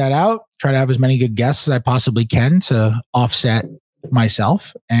 Come check that out. Try to have as many good guests as I possibly can to offset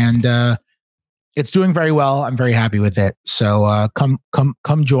myself. And it's doing very well. I'm very happy with it. So come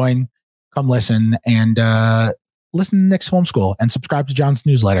join, come listen, and listen to Knicks Film School and subscribe to John's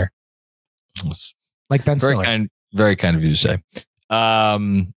newsletter. Like Ben Stiller. Very kind of you to say.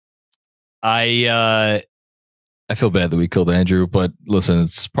 I feel bad that we killed Andrew, but listen,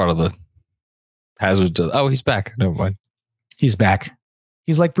 it's part of the hazard. Oh, he's back. Never mind. He's back.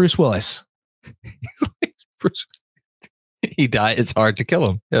 He's like Bruce Willis. He died. It's hard to kill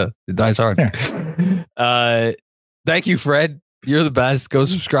him. Yeah, it dies hard. Yeah. Thank you, Fred. You're the best. Go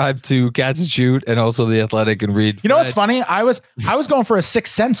subscribe to Katz and Shoot and also The Athletic and read. You know what's funny? I was going for a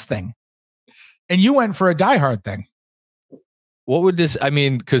Sixth Sense thing, and you went for a Die Hard thing. What would this? I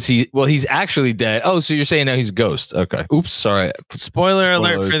mean, because he's actually dead. Oh, so you're saying now he's a ghost? Okay. Oops. Sorry. Spoiler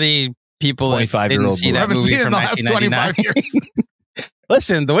alert for the people that didn't see that movie from 1999.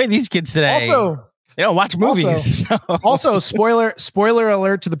 Listen, the way these kids today. Also, they don't watch movies. Also, spoiler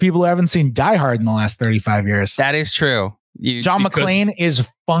alert to the people who haven't seen Die Hard in the last 35 years. That is true. John McClane is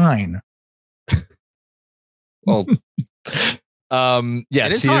fine. Well,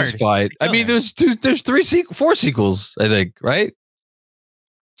 yes, he is fine. I mean, there's 4 sequels, I think, right?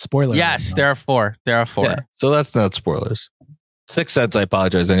 Spoiler. Yes, there are 4. Yeah, so that's not spoilers. Sixth Sense, I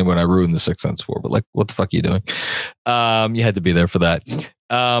apologize to anyone I ruined the Sixth Sense for, but like, what the fuck are you doing? You had to be there for that.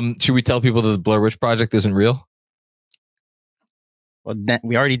 Should we tell people that the Blair Witch Project isn't real? Well,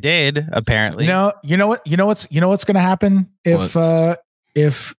 we already did, apparently. You know what's going to happen if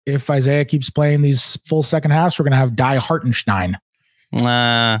Isaiah keeps playing these full second halves? We're going to have Die Hartenstein.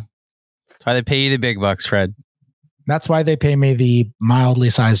 That's why they pay you the big bucks, Fred. That's why they pay me the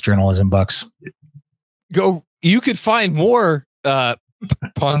mildly sized journalism bucks. You could find more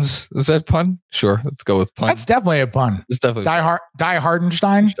puns. Is that pun? Sure, let's go with pun. That's definitely a pun. It's definitely Die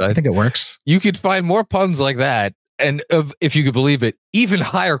Hartenstein. I think it works. You could find more puns like that, and if you could believe it, even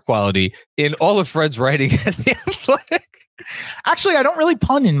higher quality in all of Fred's writing at The Athletic. Actually, I don't really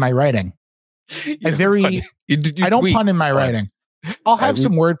pun in my writing. I don't pun in my writing. I'll have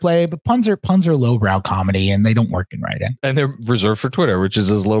some wordplay, but puns are lowbrow comedy, and they don't work in writing. And they're reserved for Twitter, which is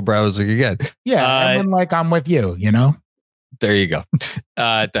as lowbrow as it can get. Yeah, and then like I'm with you, you know. There you go.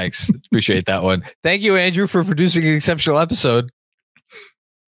 Thanks, appreciate that one. Thank you, Andrew, for producing an exceptional episode.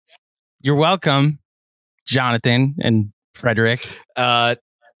 You're welcome, Jonathan and Frederick.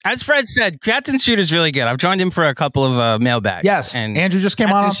 As Fred said, Katz and Shoot is really good. I've joined him for a couple of mailbags. Yes, and Andrew just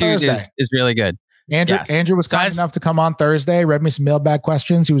came on Thursday. Is really good. Andrew was kind enough to come on Thursday, read me some mailbag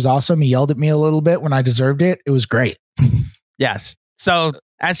questions. He was awesome. He yelled at me a little bit when I deserved it. It was great. Yes. So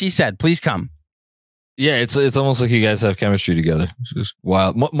as he said, please come. Yeah, it's almost like you guys have chemistry together. It's just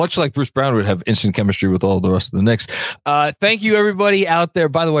wild. Much like Bruce Brown would have instant chemistry with all the rest of the Knicks. Thank you, everybody out there.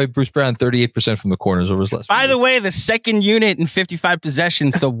 By the way, Bruce Brown, 38% from the corners over his last. By the way, the second unit in 55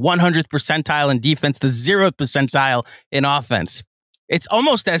 possessions, the 100th percentile in defense, the 0th percentile in offense. It's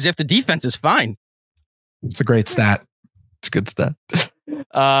almost as if the defense is fine. It's a great stat. It's a good stat.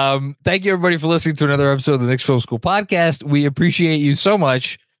 Thank you, everybody, for listening to another episode of the Knicks Film School Podcast. We appreciate you so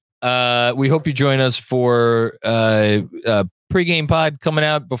much. We hope you join us for a pregame pod coming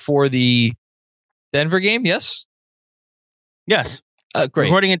out before the Denver game. Yes. Great.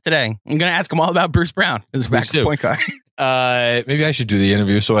 Recording it today. I'm going to ask him all about Bruce Brown, his backup point guard. Maybe I should do the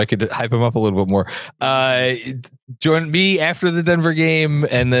interview so I could hype him up a little bit more. Join me after the Denver game,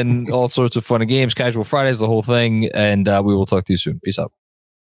 and then all sorts of fun and games, casual Fridays, the whole thing. And we will talk to you soon. Peace out.